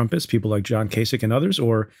the Trumpists, people like John Kasich and others?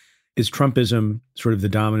 Or is Trumpism sort of the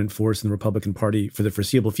dominant force in the Republican Party for the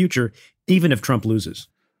foreseeable future, even if Trump loses?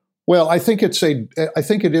 Well, I think it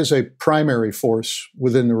is a primary force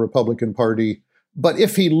within the Republican Party. But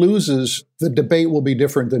if he loses, the debate will be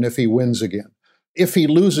different than if he wins again. If he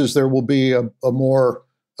loses, there will be a more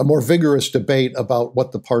vigorous debate about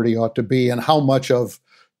what the party ought to be and how much of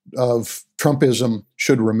Trumpism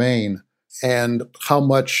should remain and how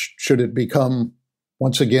much should it become,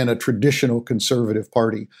 once again, a traditional conservative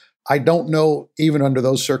party. I don't know, even under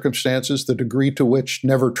those circumstances, the degree to which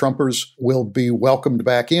never-Trumpers will be welcomed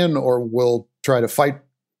back in or will try to fight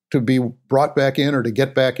to be brought back in or to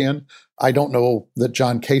get back in. I don't know that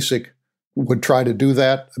John Kasich would try to do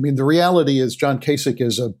that. I mean, the reality is John Kasich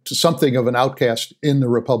is something of an outcast in the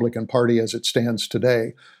Republican Party as it stands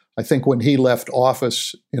today. I think when he left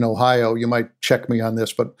office in Ohio, you might check me on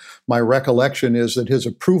this, but my recollection is that his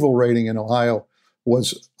approval rating in Ohio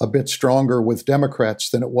was a bit stronger with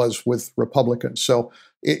Democrats than it was with Republicans. So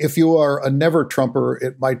if you are a never-Trumper,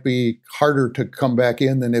 it might be harder to come back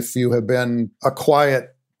in than if you have been a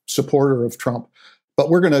quiet supporter of Trump. But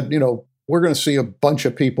we're going to see a bunch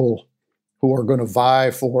of people who are going to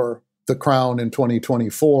vie for the crown in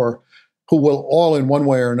 2024, who will all in one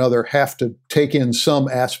way or another have to take in some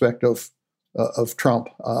aspect of Trump.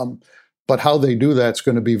 But how they do that's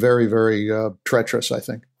going to be very, very treacherous, I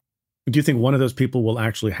think. Do you think one of those people will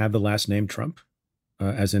actually have the last name Trump,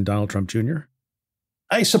 as in Donald Trump Jr.?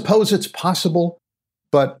 I suppose it's possible.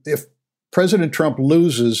 But if President Trump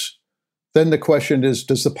loses, then the question is,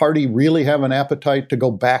 does the party really have an appetite to go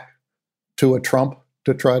back to a Trump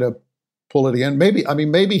to try to pull it again?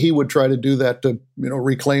 Maybe he would try to do that to,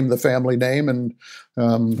 reclaim the family name. And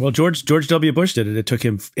well, George W. Bush did it. It took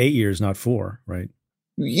him 8 years, not 4, right?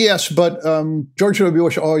 Yes, but George W.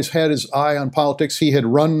 Bush always had his eye on politics. He had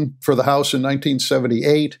run for the House in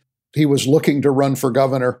 1978. He was looking to run for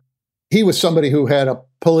governor. He was somebody who had a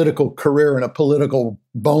political career and a political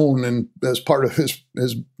bone and as part of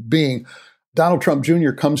his being. Donald Trump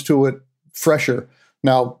Jr. comes to it fresher.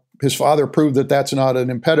 Now, his father proved that that's not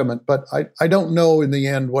an impediment, but I don't know in the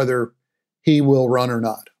end whether he will run or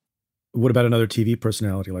not. What about another TV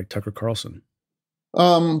personality like Tucker Carlson?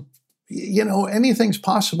 Anything's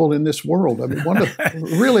possible in this world. I mean,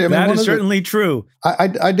 that is certainly true.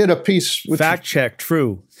 I did a piece. Fact check,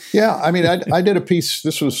 true. Yeah, I mean, I did a piece,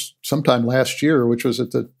 this was sometime last year, which was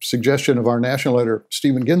at the suggestion of our national editor,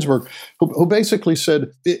 Stephen Ginsburg, who basically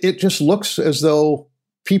said, it just looks as though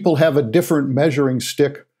people have a different measuring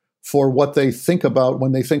stick for what they think about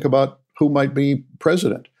when they think about who might be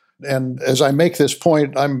president. And as I make this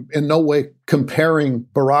point, I'm in no way comparing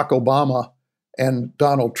Barack Obama and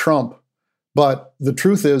Donald Trump, But the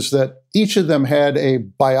truth is that each of them had a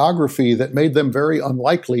biography that made them very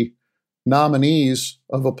unlikely nominees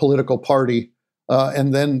of a political party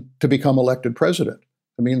and then to become elected president.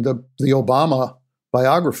 I mean, the Obama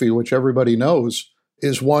biography, which everybody knows,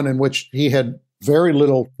 is one in which he had very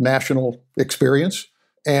little national experience,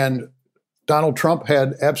 and Donald Trump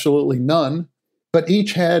had absolutely none, but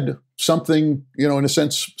each had something, in a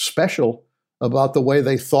sense, special about the way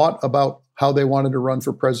they thought about how they wanted to run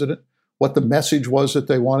for president, what the message was that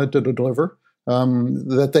they wanted to deliver,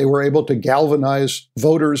 that they were able to galvanize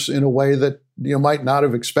voters in a way that you might not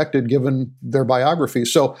have expected given their biography.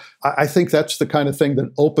 So I think that's the kind of thing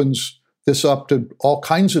that opens this up to all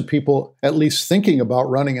kinds of people at least thinking about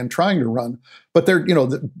running and trying to run. But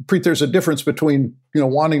there's a difference between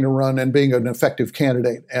wanting to run and being an effective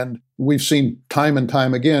candidate. And we've seen time and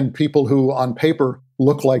time again people who on paper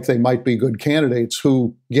look like they might be good candidates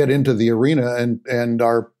who get into the arena and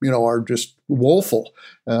are just woeful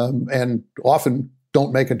and often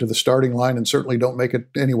don't make it to the starting line and certainly don't make it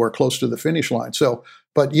anywhere close to the finish line. So,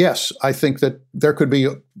 but yes, I think that there could be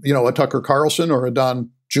a Tucker Carlson or a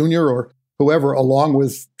Don Jr. or whoever, along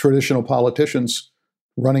with traditional politicians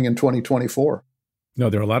running in 2024. No,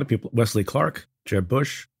 there are a lot of people. Wesley Clark, Jeb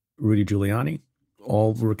Bush, Rudy Giuliani,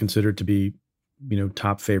 all were considered to be,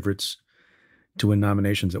 top favorites to win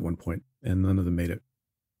nominations at one point, and none of them made it.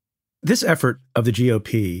 This effort of the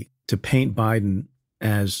GOP to paint Biden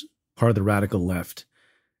as part of the radical left,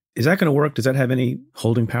 is that going to work? Does that have any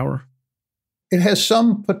holding power? It has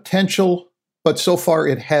some potential, but so far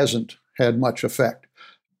it hasn't had much effect.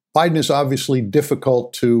 Biden is obviously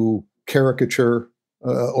difficult to caricature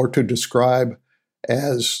or to describe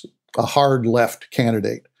as a hard left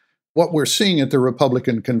candidate. What we're seeing at the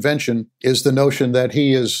Republican convention is the notion that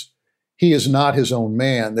he is not his own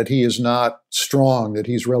man, that he is not strong, that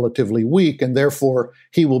he's relatively weak, and therefore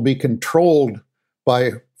he will be controlled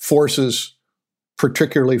by forces,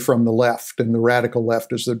 particularly from the left and the radical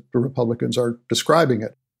left, as the Republicans are describing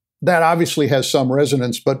it. That obviously has some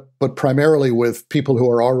resonance, but primarily with people who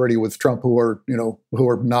are already with Trump, who are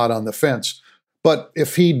not on the fence. But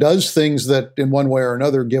if he does things that, in one way or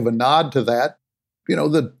another, give a nod to that,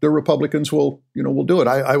 the Republicans will do it.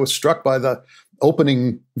 I was struck by the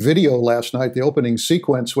opening video last night, the opening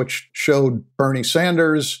sequence, which showed Bernie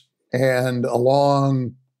Sanders and a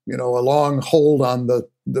long hold on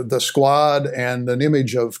the squad and an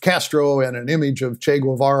image of Castro and an image of Che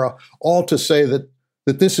Guevara, all to say that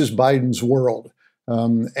this is Biden's world.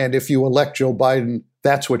 And if you elect Joe Biden,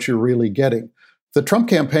 that's what you're really getting. The Trump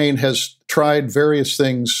campaign has tried various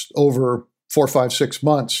things over 4, 5, 6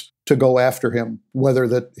 months to go after him, whether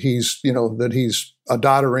that he's a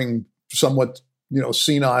doddering, somewhat,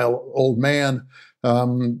 senile old man,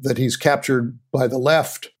 that he's captured by the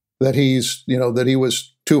left, that that he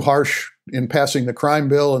was too harsh in passing the crime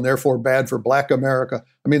bill and therefore bad for Black America.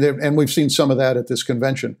 I mean, and we've seen some of that at this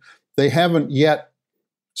convention. They haven't yet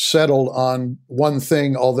settled on one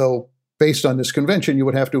thing, although based on this convention, you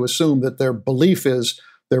would have to assume that their belief is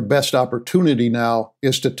their best opportunity now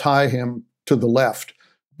is to tie him to the left.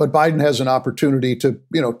 But Biden has an opportunity to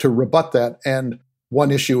rebut that. And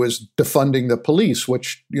one issue is defunding the police,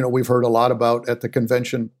 which, we've heard a lot about at the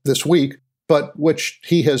convention this week, but which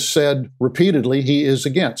he has said repeatedly he is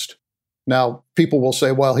against. Now, people will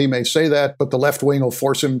say, well, he may say that, but the left wing will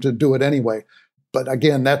force him to do it anyway. But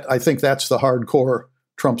again, I think that's the hardcore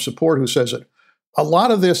Trump support who says it. A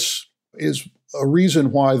lot of this is a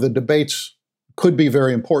reason why the debates could be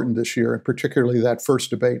very important this year, and particularly that first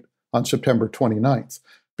debate on September 29th,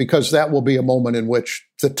 because that will be a moment in which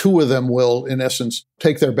the two of them will, in essence,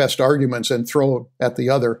 take their best arguments and throw at the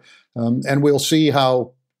other. And we'll see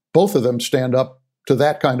how both of them stand up to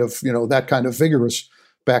that kind of vigorous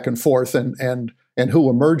back and forth, and who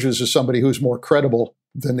emerges as somebody who's more credible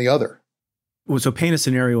than the other. Well, so paint a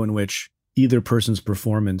scenario in which either person's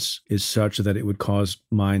performance is such that it would cause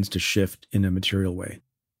minds to shift in a material way.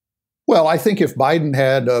 Well, I think if Biden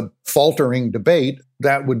had a faltering debate,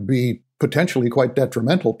 that would be potentially quite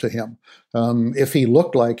detrimental to him. If he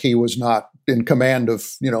looked like he was not in command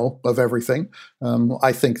of everything,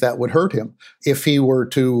 I think that would hurt him. If he were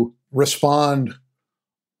to respond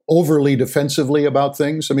overly defensively about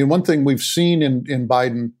things, I mean, one thing we've seen in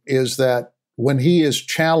Biden is that when he is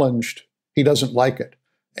challenged, he doesn't like it.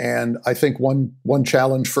 And I think one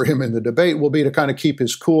challenge for him in the debate will be to kind of keep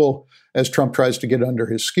his cool as Trump tries to get under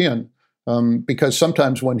his skin. Because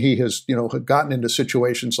sometimes when he has, gotten into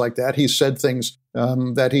situations like that, he's said things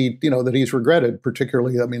that he's regretted.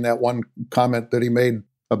 Particularly, I mean, that one comment that he made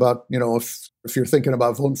about, if you're thinking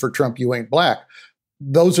about voting for Trump, you ain't Black.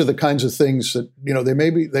 those are the kinds of things that,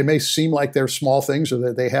 they may seem like they're small things or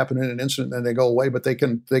that they happen in an instant and they go away, but they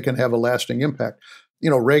can have a lasting impact.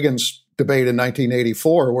 Reagan's debate in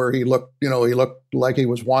 1984, where he looked like he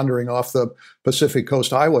was wandering off the Pacific Coast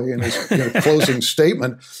Highway in his closing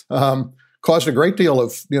statement, caused a great deal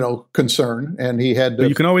of, concern. And he had to, but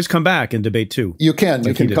you can always come back in debate 2. You can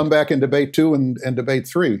come back in debate 2 and debate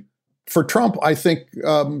 3. For Trump, I think,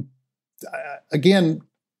 again,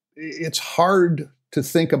 it's hard to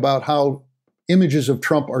think about how images of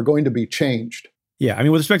Trump are going to be changed. Yeah, I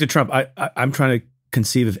mean, with respect to Trump, I'm trying to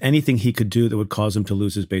conceive of anything he could do that would cause him to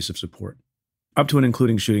lose his base of support, up to and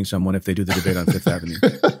including shooting someone if they do the debate on Fifth Avenue.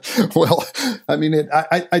 Well, I mean,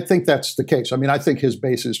 I think that's the case. I mean, I think his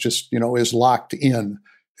base is just, is locked in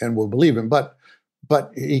and will believe him. But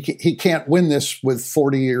he can't win this with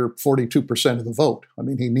 40 or 42% of the vote. I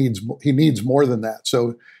mean, he needs more than that.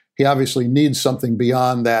 So he obviously needs something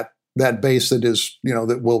beyond that base that is,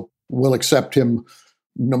 that will accept him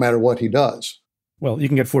no matter what he does. Well, you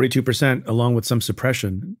can get 42% along with some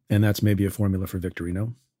suppression, and that's maybe a formula for victory,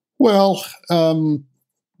 no? Well,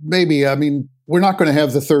 maybe. I mean, we're not going to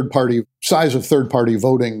have the size of third-party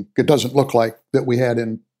voting, it doesn't look like, that we had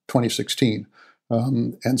in 2016.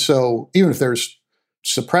 And so even if there's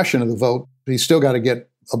suppression of the vote, he's still got to get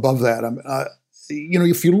above that.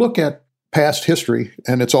 If you look at past history,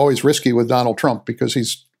 and it's always risky with Donald Trump because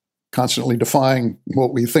he's constantly defying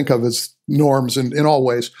what we think of as norms in all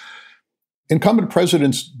ways, incumbent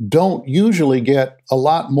presidents don't usually get a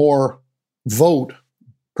lot more vote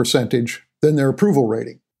percentage than their approval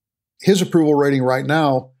rating. His approval rating right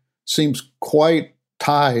now seems quite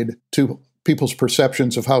tied to people's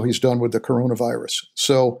perceptions of how he's done with the coronavirus.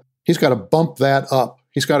 So he's got to bump that up.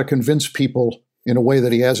 He's got to convince people in a way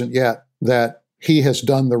that he hasn't yet that he has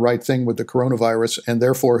done the right thing with the coronavirus, and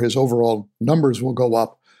therefore his overall numbers will go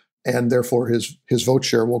up, and therefore his vote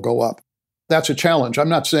share will go up. That's a challenge. I'm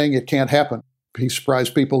not saying it can't happen. He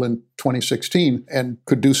surprised people in 2016 and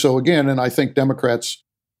could do so again. And I think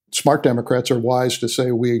smart Democrats are wise to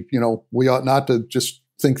say we ought not to just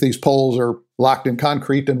think these polls are locked in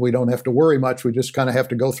concrete and we don't have to worry much. We just kind of have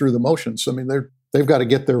to go through the motions. I mean, they've got to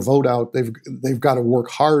get their vote out. They've got to work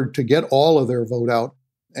hard to get all of their vote out.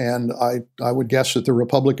 And I would guess that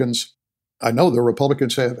I know the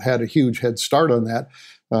Republicans have had a huge head start on that,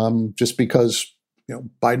 just because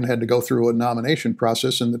Biden had to go through a nomination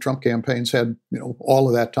process, and the Trump campaigns had all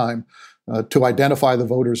of that time to identify the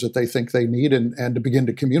voters that they think they need and to begin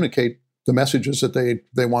to communicate the messages that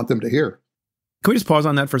they want them to hear. Can we just pause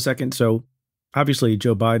on that for a second? So obviously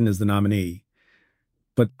Joe Biden is the nominee,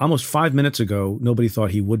 but almost 5 minutes ago, nobody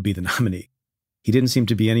thought he would be the nominee. He didn't seem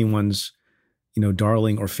to be anyone's,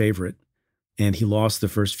 darling or favorite, and he lost the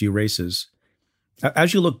first few races.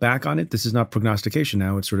 As you look back on it, this is not prognostication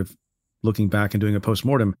now, it's sort of looking back and doing a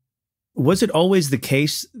postmortem. Was it always the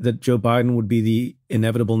case that Joe Biden would be the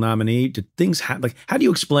inevitable nominee? Did things how do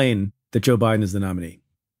you explain that Joe Biden is the nominee?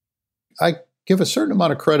 I give a certain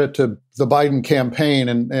amount of credit to the Biden campaign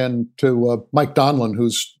and to Mike Donilon,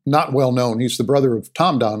 who's not well known. He's the brother of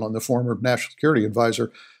Tom Donilon, the former national security advisor,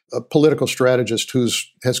 a political strategist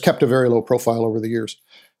has kept a very low profile over the years.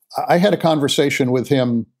 I had a conversation with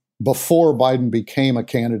him before Biden became a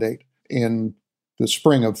candidate in the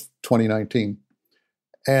spring of 2019.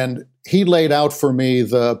 And he laid out for me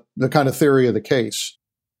the kind of theory of the case.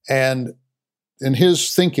 And in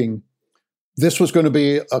his thinking, this was going to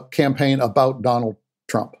be a campaign about Donald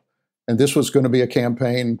Trump. And this was going to be a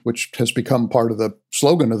campaign which has become part of the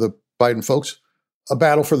slogan of the Biden folks, a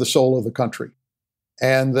battle for the soul of the country.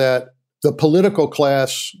 And that the political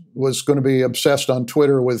class was going to be obsessed on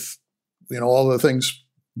Twitter with, all the things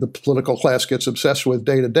the political class gets obsessed with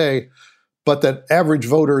day to day, but that average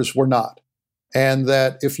voters were not. And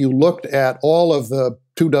that if you looked at all of the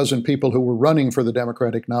 24 people who were running for the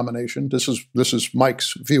Democratic nomination, this is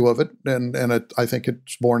Mike's view of it, and I think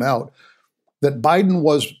it's borne out, that Biden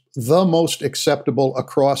was the most acceptable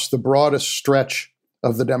across the broadest stretch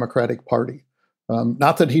of the Democratic Party.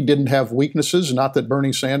 Not that he didn't have weaknesses, not that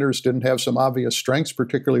Bernie Sanders didn't have some obvious strengths,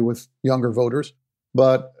 particularly with younger voters,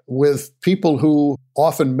 but with people who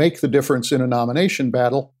often make the difference in a nomination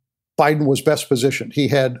battle, Biden was best positioned. He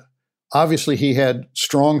had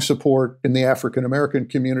strong support in the African-American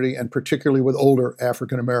community, and particularly with older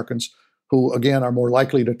African-Americans who, again, are more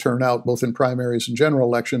likely to turn out both in primaries and general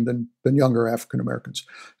election than younger African-Americans.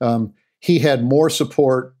 He had more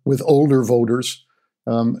support with older voters.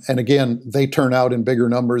 And again, they turn out in bigger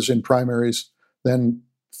numbers in primaries than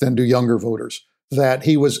do younger voters. That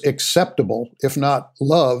he was acceptable, if not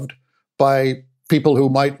loved, by people who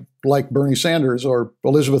might like Bernie Sanders or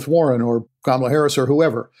Elizabeth Warren or Kamala Harris or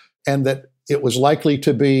whoever. And that it was likely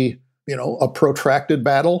to be, a protracted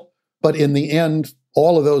battle. But in the end,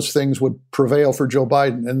 all of those things would prevail for Joe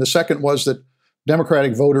Biden. And the second was that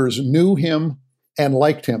Democratic voters knew him and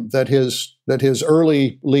liked him, that his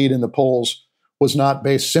early lead in the polls was not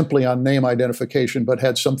based simply on name identification, but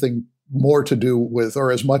had something more to do with,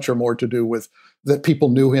 or as much or more to do with, that people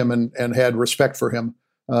knew him and had respect for him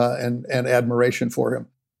and admiration for him.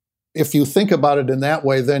 If you think about it in that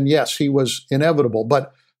way, then yes, he was inevitable.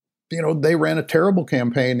 But, they ran a terrible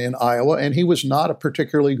campaign in Iowa, and he was not a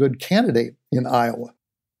particularly good candidate in Iowa.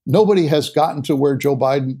 Nobody has gotten to where Joe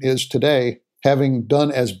Biden is today, having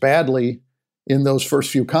done as badly in those first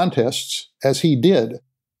few contests as he did.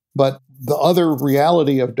 But the other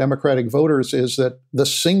reality of Democratic voters is that the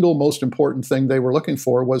single most important thing they were looking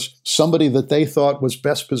for was somebody that they thought was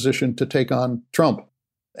best positioned to take on Trump.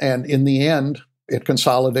 And in the end, it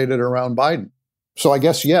consolidated around Biden. So I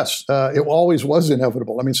guess, yes, it always was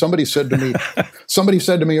inevitable. I mean, somebody said to me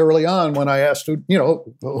early on when I asked, who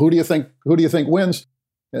do you think wins?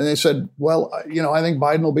 And they said, well, I think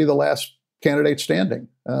Biden will be the last candidate standing,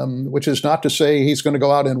 which is not to say he's going to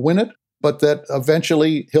go out and win it, but that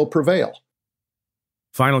eventually he'll prevail.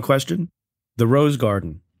 Final question. The Rose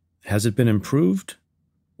Garden, has it been improved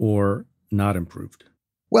or not improved?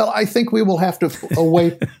 Well, I think we will have to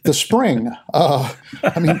await the spring. Some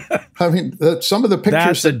of the pictures.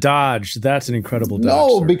 That's a dodge. That's an incredible dodge.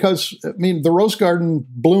 No, sir. Because, the Rose Garden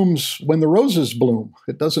blooms when the roses bloom.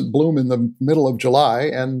 It doesn't bloom in the middle of July.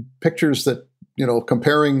 And pictures that,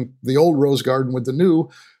 comparing the old Rose Garden with the new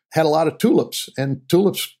had a lot of tulips. And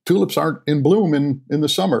tulips aren't in bloom in the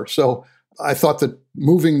summer. So I thought that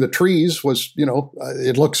moving the trees was,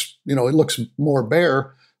 it looks more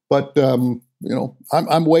bare. But I'm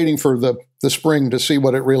waiting for the spring to see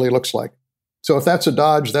what it really looks like. So if that's a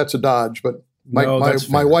dodge, that's a dodge. But my wife,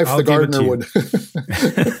 the gardener, would.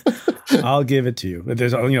 I'll give it to you.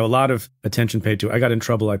 There's a lot of attention paid to it. I got in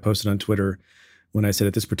trouble. I posted on Twitter when I said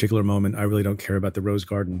at this particular moment, I really don't care about the Rose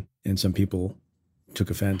Garden, and some people took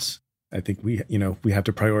offense. I think we have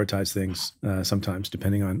to prioritize things sometimes,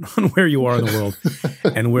 depending on where you are in the world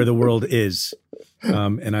and where the world is.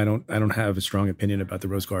 And I don't have a strong opinion about the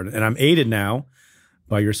Rose Garden. And I'm aided now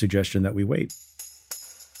by your suggestion that we wait.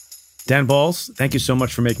 Dan Balz, thank you so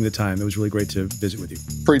much for making the time. It was really great to visit with you.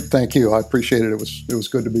 Thank you. I appreciate it. It was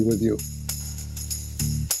good to be with you.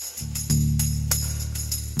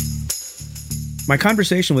 My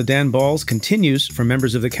conversation with Dan Balz continues for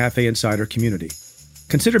members of the Cafe Insider community.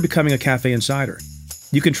 Consider becoming a Cafe Insider.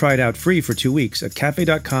 You can try it out free for 2 weeks at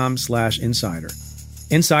cafe.com/insider.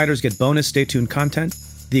 Insiders get bonus Stay Tuned content,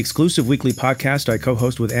 the exclusive weekly podcast I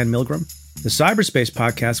co-host with Ann Milgram, the Cyberspace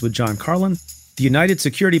podcast with John Carlin, the United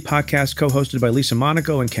Security podcast co-hosted by Lisa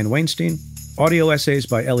Monaco and Ken Weinstein, audio essays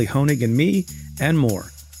by Ellie Honig and me, and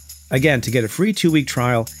more. Again, to get a free 2-week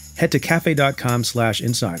trial, head to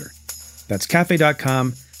cafe.com/insider. That's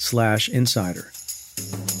cafe.com/insider.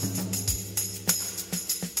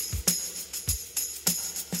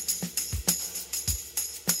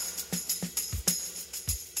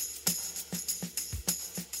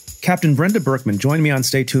 Captain Brenda Berkman joined me on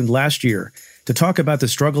Stay Tuned last year to talk about the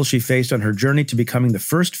struggle she faced on her journey to becoming the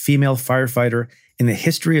first female firefighter in the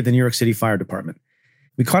history of the New York City Fire Department.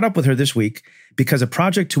 We caught up with her this week because a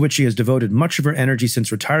project to which she has devoted much of her energy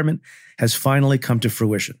since retirement has finally come to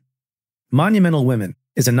fruition. Monumental Women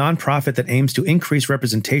is a nonprofit that aims to increase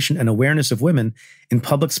representation and awareness of women in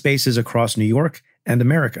public spaces across New York and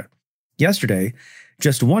America. Yesterday,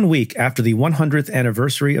 just 1 week after the 100th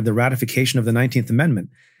anniversary of the ratification of the 19th Amendment,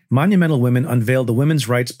 Monumental Women unveiled the Women's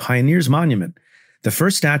Rights Pioneers Monument, the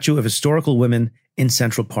first statue of historical women in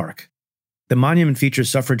Central Park. The monument features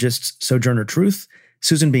suffragists Sojourner Truth,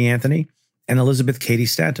 Susan B. Anthony, and Elizabeth Cady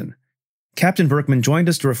Stanton. Captain Berkman joined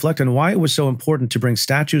us to reflect on why it was so important to bring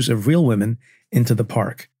statues of real women into the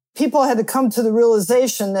park. People had to come to the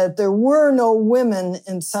realization that there were no women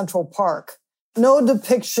in Central Park. No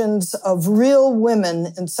depictions of real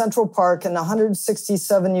women in Central Park in the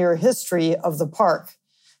 167-year history of the park.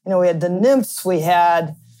 We had the nymphs, we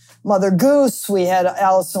had Mother Goose, we had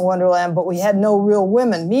Alice in Wonderland, but we had no real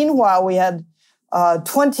women. Meanwhile, we had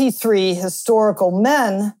 23 historical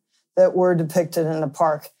men that were depicted in the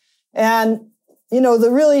park. And, the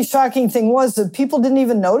really shocking thing was that people didn't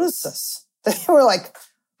even notice this. They were like,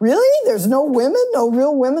 really? There's no women, no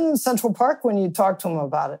real women in Central Park when you talk to them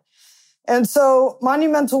about it. And so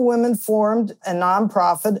Monumental Women formed a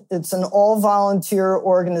nonprofit. It's an all-volunteer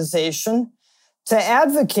organization to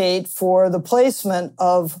advocate for the placement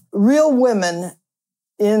of real women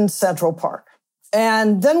in Central Park.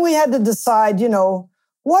 And then we had to decide,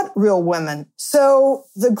 what real women? So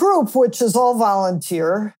the group, which is all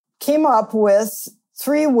volunteer, came up with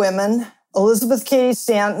 3 women, Elizabeth Cady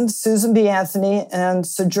Stanton, Susan B. Anthony, and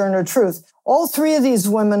Sojourner Truth. All 3 of these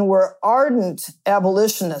women were ardent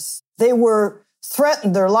abolitionists. They were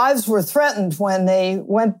threatened. Their lives were threatened when they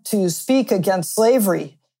went to speak against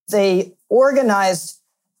slavery. They organized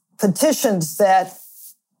petitions that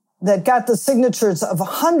got the signatures of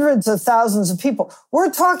hundreds of thousands of people.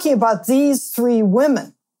 We're talking about these 3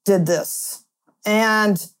 women did this.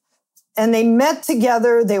 And they met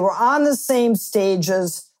together. They were on the same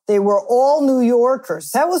stages. They were all New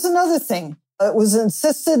Yorkers. That was another thing. It was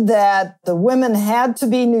insisted that the women had to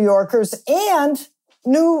be New Yorkers, and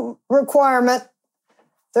new requirement,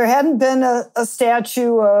 there hadn't been a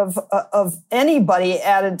statue of anybody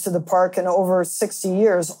added to the park in over 60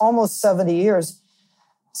 years, almost 70 years.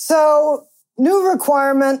 So new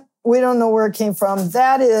requirement, we don't know where it came from.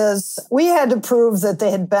 That is, we had to prove that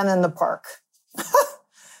they had been in the park.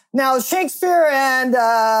 Now, Shakespeare and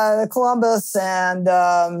Columbus and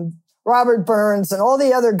Robert Burns and all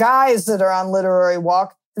the other guys that are on Literary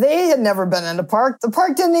Walk, they had never been in the park. The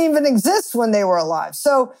park didn't even exist when they were alive.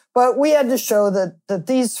 So, but we had to show that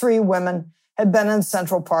these 3 women had been in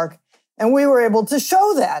Central Park. And we were able to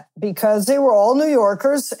show that because they were all New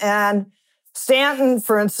Yorkers. And Stanton,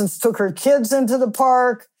 for instance, took her kids into the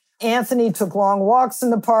park. Anthony took long walks in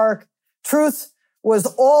the park. Truth was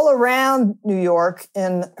all around New York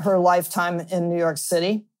in her lifetime in New York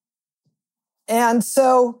City. And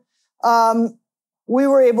so we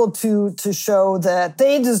were able to show that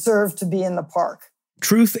they deserved to be in the park.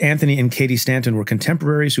 Truth, Anthony, and Cady Stanton were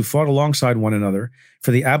contemporaries who fought alongside one another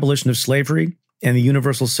for the abolition of slavery and the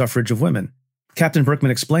universal suffrage of women. Captain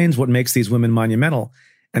Berkman explains what makes these women monumental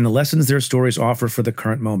and the lessons their stories offer for the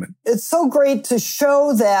current moment. It's so great to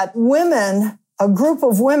show that women, a group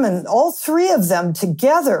of women, all 3 of them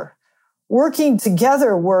together, working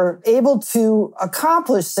together, were able to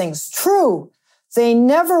accomplish things. True, they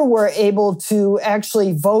never were able to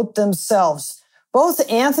actually vote themselves. Both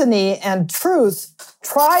Anthony and Truth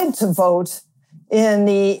tried to vote in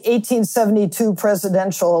the 1872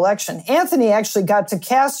 presidential election. Anthony actually got to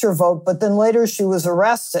cast her vote, but then later she was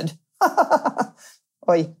arrested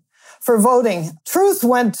for voting. Truth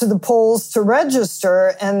went to the polls to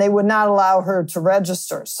register, and they would not allow her to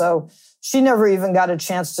register. So she never even got a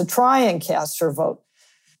chance to try and cast her vote.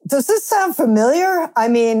 Does this sound familiar? I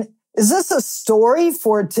mean, is this a story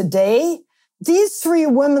for today? These 3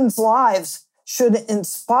 women's lives should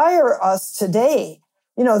inspire us today.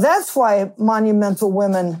 You know, that's why Monumental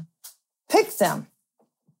Women picked them,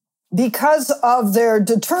 because of their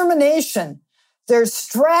determination, their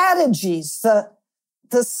strategies.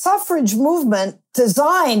 The suffrage movement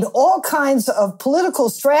designed all kinds of political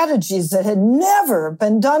strategies that had never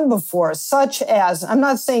been done before, such as, I'm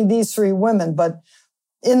not saying these 3 women, but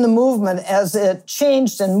in the movement as it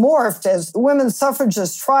changed and morphed, as women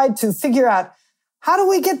suffragists tried to figure out, how do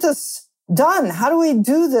we get this done? How do we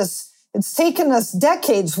do this? It's taken us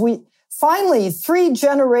decades. We finally, 3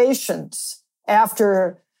 generations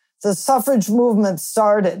after the suffrage movement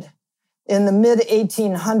started in the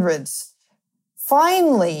mid-1800s,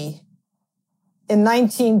 finally, in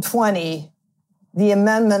 1920, the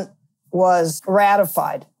amendment was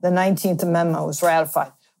ratified. The 19th Amendment was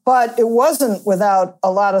ratified. But it wasn't without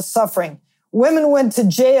a lot of suffering. Women went to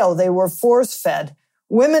jail. They were force-fed.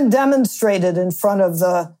 Women demonstrated in front of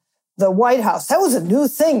the White House. That was a new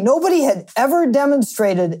thing. Nobody had ever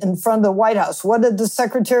demonstrated in front of the White House. What did the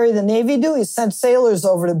Secretary of the Navy do? He sent sailors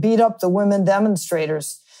over to beat up the women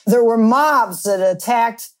demonstrators. There were mobs that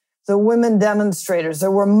attacked the women demonstrators.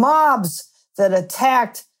 There were mobs that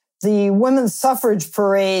attacked the women's suffrage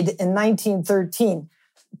parade in 1913.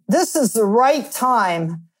 This is the right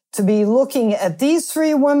time to be looking at these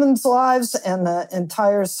 3 women's lives and the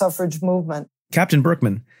entire suffrage movement. Captain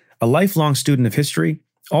Berkman, a lifelong student of history,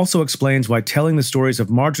 also explains why telling the stories of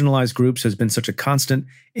marginalized groups has been such a constant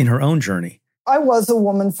in her own journey. I was a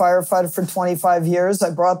woman firefighter for 25 years.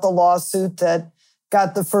 I brought the lawsuit that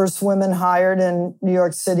got the first women hired in New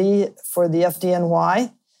York City for the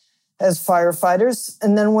FDNY as firefighters.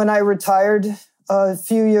 And then when I retired a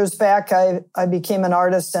few years back, I became an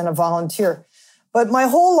artist and a volunteer. But my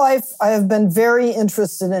whole life, I have been very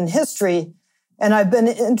interested in history, and I've been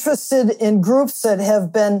interested in groups that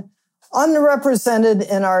have been unrepresented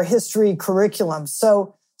in our history curriculum.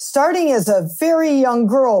 So starting as a very young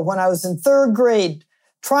girl, when I was in 3rd grade,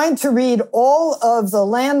 trying to read all of the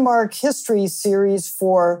landmark history series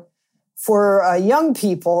for young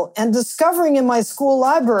people, and discovering in my school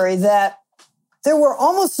library that there were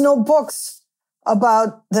almost no books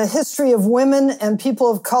about the history of women and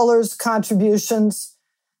people of color's contributions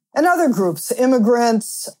and other groups,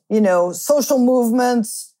 immigrants, social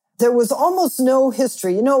movements. there was almost no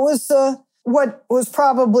history. It was what was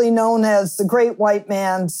probably known as the great white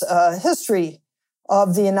man's history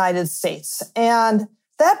of the United States. And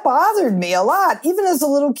that bothered me a lot. Even as a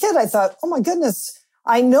little kid, I thought, oh my goodness,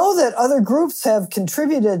 I know that other groups have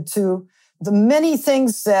contributed to the many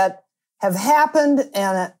things that have happened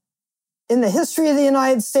and in the history of the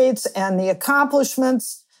United States and the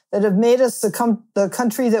accomplishments that have made us the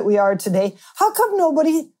country that we are today. How come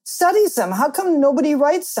nobody studies them? How come nobody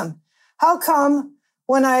writes them? How come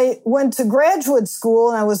when I went to graduate school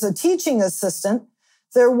and I was a teaching assistant,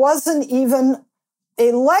 there wasn't even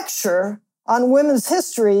a lecture on women's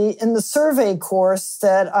history in the survey course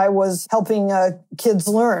that I was helping kids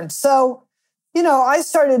learn? So, I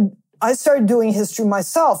started doing history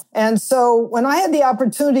myself. And so when I had the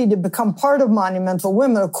opportunity to become part of Monumental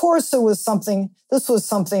Women, of course, this was something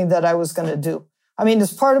that I was going to do. I mean,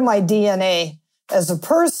 it's part of my DNA as a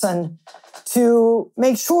person to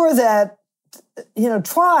make sure that,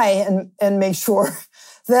 try and make sure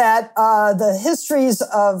that the histories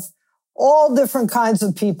of all different kinds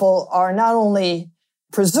of people are not only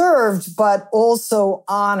preserved, but also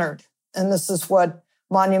honored. And this is what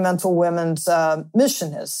Monumental Women's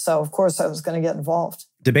mission is. So, of course, I was going to get involved.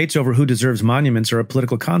 Debates over who deserves monuments are a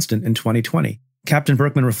political constant in 2020. Captain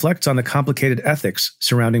Berkman reflects on the complicated ethics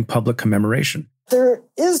surrounding public commemoration. There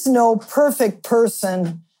is no perfect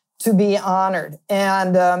person to be honored.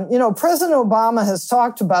 And, President Obama has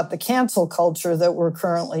talked about the cancel culture that we're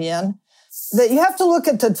currently in, that you have to look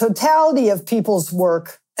at the totality of people's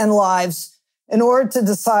work and lives in order to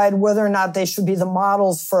decide whether or not they should be the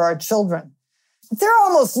models for our children. There are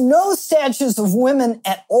almost no statues of women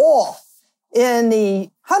at all. In the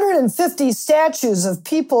 150 statues of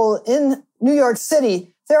people in New York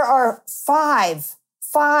City, there are five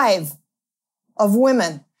of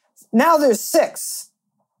women. Now there's 6.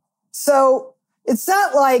 So it's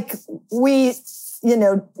not like we're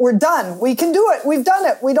done. We can do it. We've done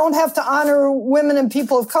it. We don't have to honor women and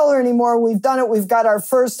people of color anymore. We've done it. We've got our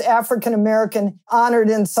first African-American honored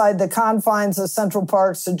inside the confines of Central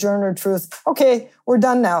Park, Sojourner Truth. Okay, we're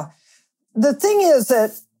done now. The thing is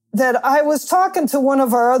that I was talking to one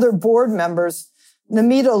of our other board members,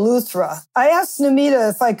 Namita Luthra. I asked Namita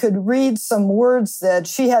if I could read some words that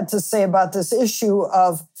she had to say about this issue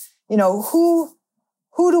of,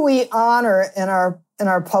 who do we honor in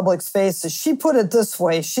our public spaces? She put it this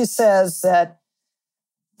way. She says that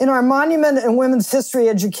in our Monument and Women's History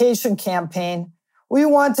Education campaign, we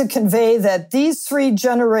want to convey that these 3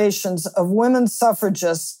 generations of women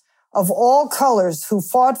suffragists of all colors who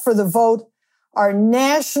fought for the vote are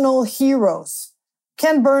national heroes.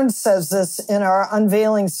 Ken Burns says this in our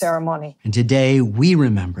unveiling ceremony. And today we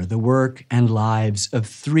remember the work and lives of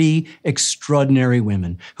 3 extraordinary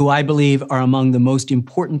women who I believe are among the most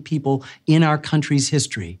important people in our country's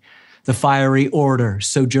history. The fiery orator,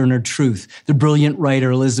 Sojourner Truth, the brilliant writer,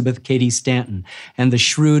 Elizabeth Cady Stanton, and the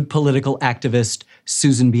shrewd political activist,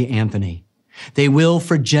 Susan B. Anthony. They will,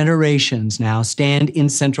 for generations now, stand in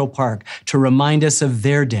Central Park to remind us of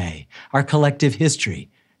their day, our collective history,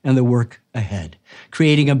 and the work ahead,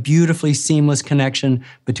 creating a beautifully seamless connection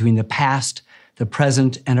between the past, the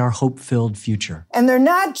present, and our hope-filled future. And they're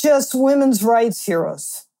not just women's rights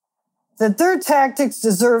heroes. That their tactics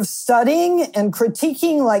deserve studying and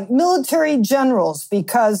critiquing like military generals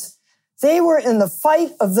because they were in the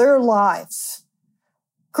fight of their lives.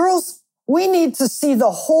 Girls, we need to see the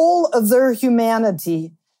whole of their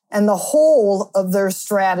humanity and the whole of their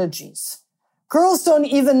strategies. Girls don't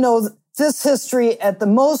even know this history at the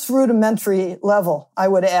most rudimentary level. I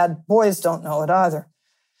would add, boys don't know it either.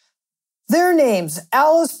 Their names,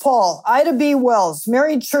 Alice Paul, Ida B. Wells,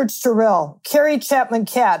 Mary Church Terrell, Carrie Chapman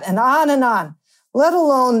Catt, and on, let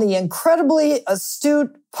alone the incredibly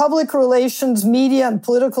astute public relations, media, and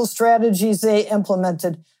political strategies they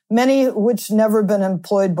implemented, many of which never been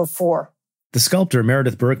employed before. The sculptor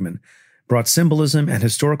Meredith Bergman brought symbolism and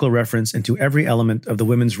historical reference into every element of the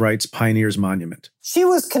Women's Rights Pioneers Monument. She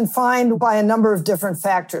was confined by a number of different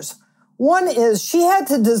factors. One is she had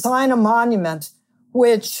to design a monument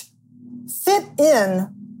which fit in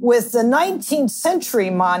with the 19th century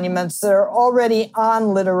monuments that are already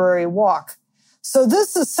on Literary Walk. So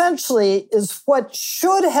this essentially is what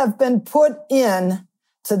should have been put in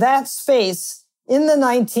to that space in the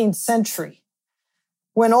 19th century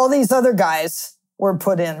when all these other guys were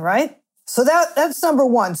put in, right? So that's number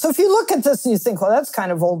one. So if you look at this and you think, well, that's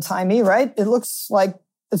kind of old-timey, right? It looks like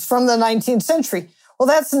it's from the 19th century. Well,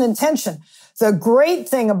 that's an intention. The great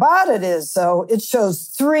thing about it is, though, it shows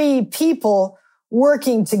 3 people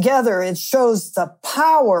working together. It shows the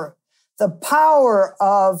power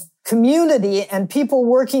of community and people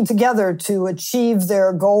working together to achieve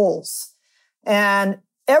their goals. And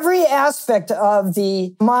every aspect of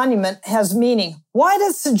the monument has meaning. Why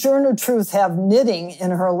does Sojourner Truth have knitting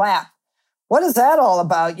in her lap? What is that all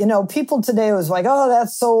about? You know, people today was like, oh,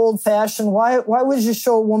 that's so old-fashioned. Why would you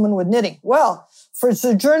show a woman with knitting? Well, for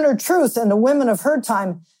Sojourner Truth and the women of her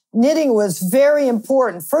time, knitting was very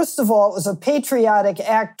important. First of all, it was a patriotic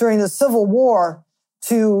act during the Civil War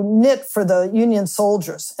to knit for the Union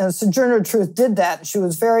soldiers. And Sojourner Truth did that. She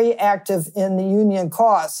was very active in the Union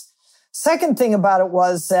cause. Second thing about it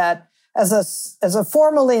was that as a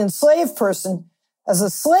formerly enslaved person, as a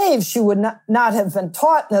slave, she would not have been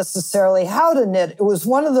taught necessarily how to knit. It was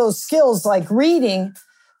one of those skills like reading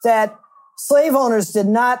that slave owners did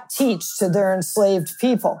not teach to their enslaved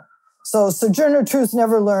people. So Sojourner Truth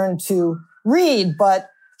never learned to read, but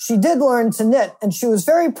she did learn to knit, and she was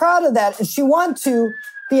very proud of that. And she wanted to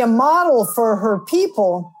be a model for her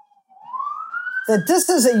people that this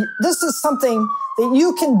is something that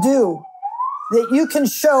you can do, that you can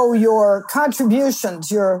show your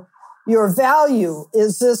contributions, your value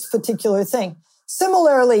is this particular thing.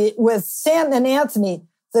 Similarly, with Stanton and Anthony,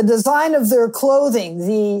 the design of their clothing,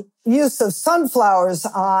 the use of sunflowers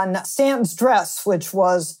on Stanton's dress, which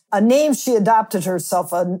was a name she adopted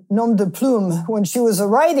herself, a nom de plume. When she was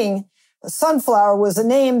writing, sunflower was a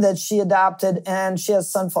name that she adopted, and she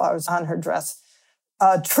has sunflowers on her dress.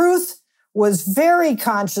 Truth was very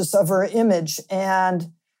conscious of her image,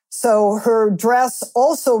 and so her dress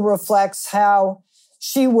also reflects how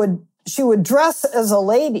she would dress as a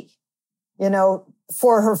lady, you know,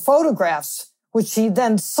 for her photographs, which she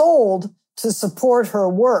then sold to support her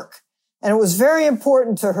work. And it was very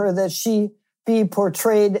important to her that she be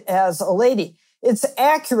portrayed as a lady. It's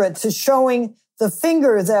accurate to showing the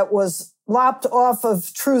finger that was lopped off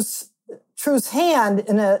of Truth's hand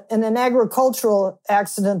in an agricultural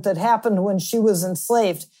accident that happened when she was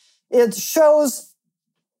enslaved. It shows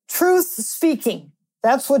Truth speaking.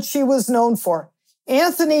 That's what she was known for.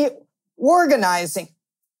 Anthony organizing,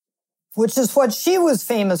 which is what she was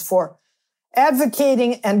famous for.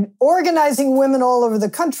 Advocating and organizing women all over the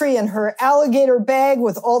country in her alligator bag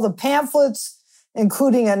with all the pamphlets,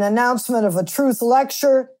 including an announcement of a Truth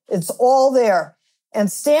lecture. It's all there.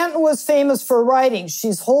 And Stanton was famous for writing.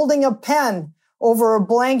 She's holding a pen over a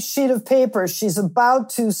blank sheet of paper. She's about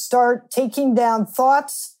to start taking down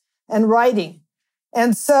thoughts and writing.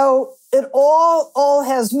 And so it all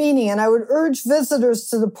has meaning. And I would urge visitors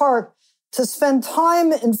to the park to spend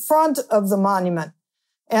time in front of the monument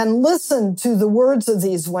and listen to the words of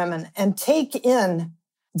these women and take in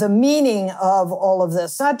the meaning of all of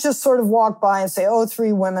this. Not just sort of walk by and say, oh,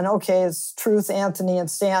 3 women. Okay, it's Truth, Anthony, and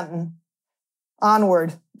Stanton.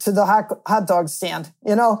 Onward to the hot dog stand.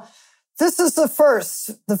 You know, this is the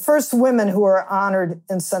first women who are honored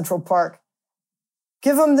in Central Park.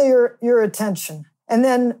 Give them your attention and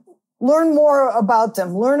then learn more about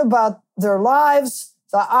them. Learn about their lives,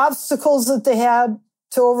 the obstacles that they had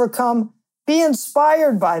to overcome. Be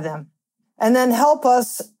inspired by them, and then help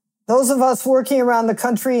us, those of us working around the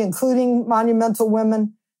country, including Monumental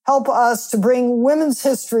Women, help us to bring women's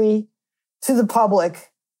history to the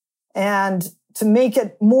public and to make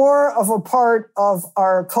it more of a part of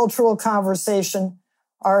our cultural conversation,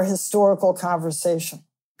 our historical conversation.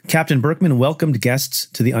 Captain Berkman welcomed guests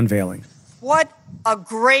to the unveiling. What a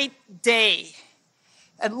great day.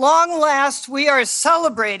 At long last, we are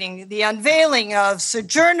celebrating the unveiling of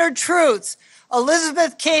Sojourner Truth,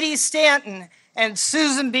 Elizabeth Cady Stanton, and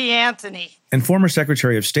Susan B. Anthony. And former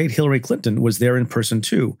Secretary of State Hillary Clinton was there in person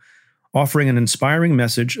too, offering an inspiring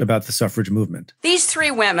message about the suffrage movement. These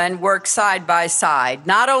 3 women worked side by side,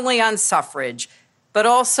 not only on suffrage, but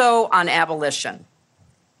also on abolition.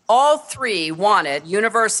 All 3 wanted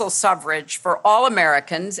universal suffrage for all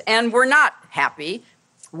Americans and were not happy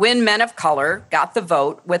when men of color got the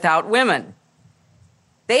vote without women.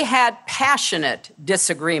 They had passionate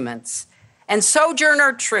disagreements, and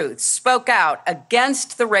Sojourner Truth spoke out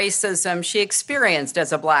against the racism she experienced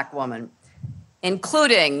as a Black woman,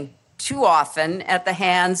 including too often at the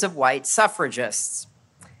hands of white suffragists.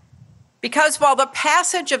 Because while the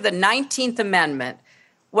passage of the 19th Amendment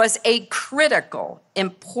was a critical,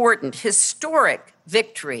 important, historic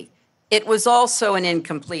victory, it was also an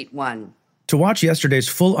incomplete one. To watch yesterday's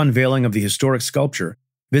full unveiling of the historic sculpture,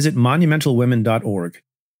 visit monumentalwomen.org.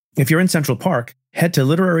 If you're in Central Park, head to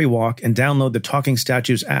Literary Walk and download the Talking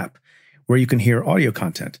Statues app, where you can hear audio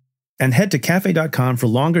content. And head to cafe.com for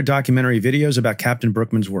longer documentary videos about Captain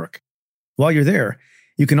Berkman's work. While you're there,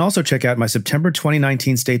 you can also check out my September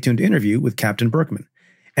 2019 Stay Tuned interview with Captain Berkman.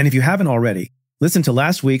 And if you haven't already, listen to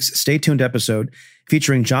last week's Stay Tuned episode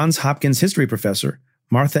featuring Johns Hopkins history professor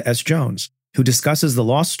Martha S. Jones, who discusses the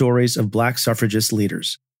lost stories of Black suffragist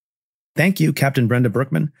leaders. Thank you, Captain Brenda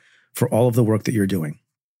Berkman, for all of the work that you're doing.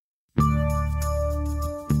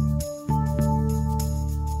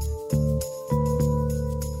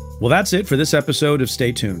 Well, that's it for this episode of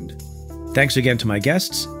Stay Tuned. Thanks again to my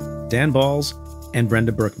guests, Dan Balz and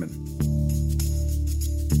Brenda Berkman.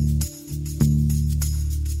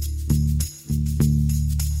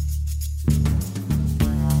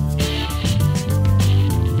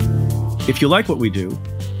 If you like what we do,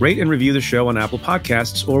 rate and review the show on Apple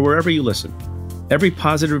Podcasts or wherever you listen. Every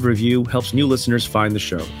positive review helps new listeners find the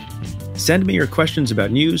show. Send me your questions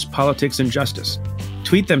about news, politics, and justice.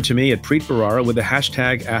 Tweet them to me at Preet Bharara with the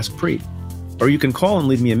hashtag AskPreet. Or you can call and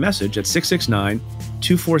leave me a message at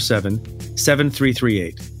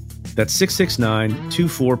 669-247-7338. That's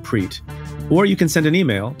 669-24-PREET. Or you can send an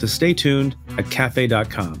email to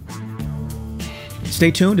staytuned@cafe.com.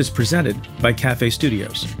 Stay Tuned is presented by Cafe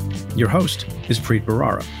Studios. Your host is Preet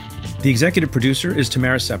Bharara. The executive producer is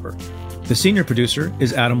Tamara Sepper. The senior producer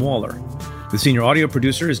is Adam Waller. The senior audio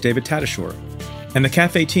producer is David Tatasciore. And the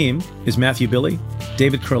Cafe team is Matthew Billy,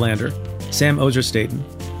 David Kurlander, Sam Ozer-Staten,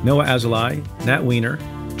 Noah Azulai, Nat Weiner,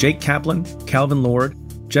 Jake Kaplan, Calvin Lord,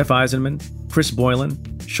 Jeff Eisenman, Chris Boylan,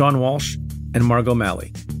 Sean Walsh, and Margot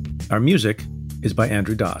Malley. Our music is by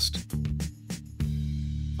Andrew Dost.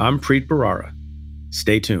 I'm Preet Bharara.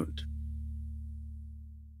 Stay tuned.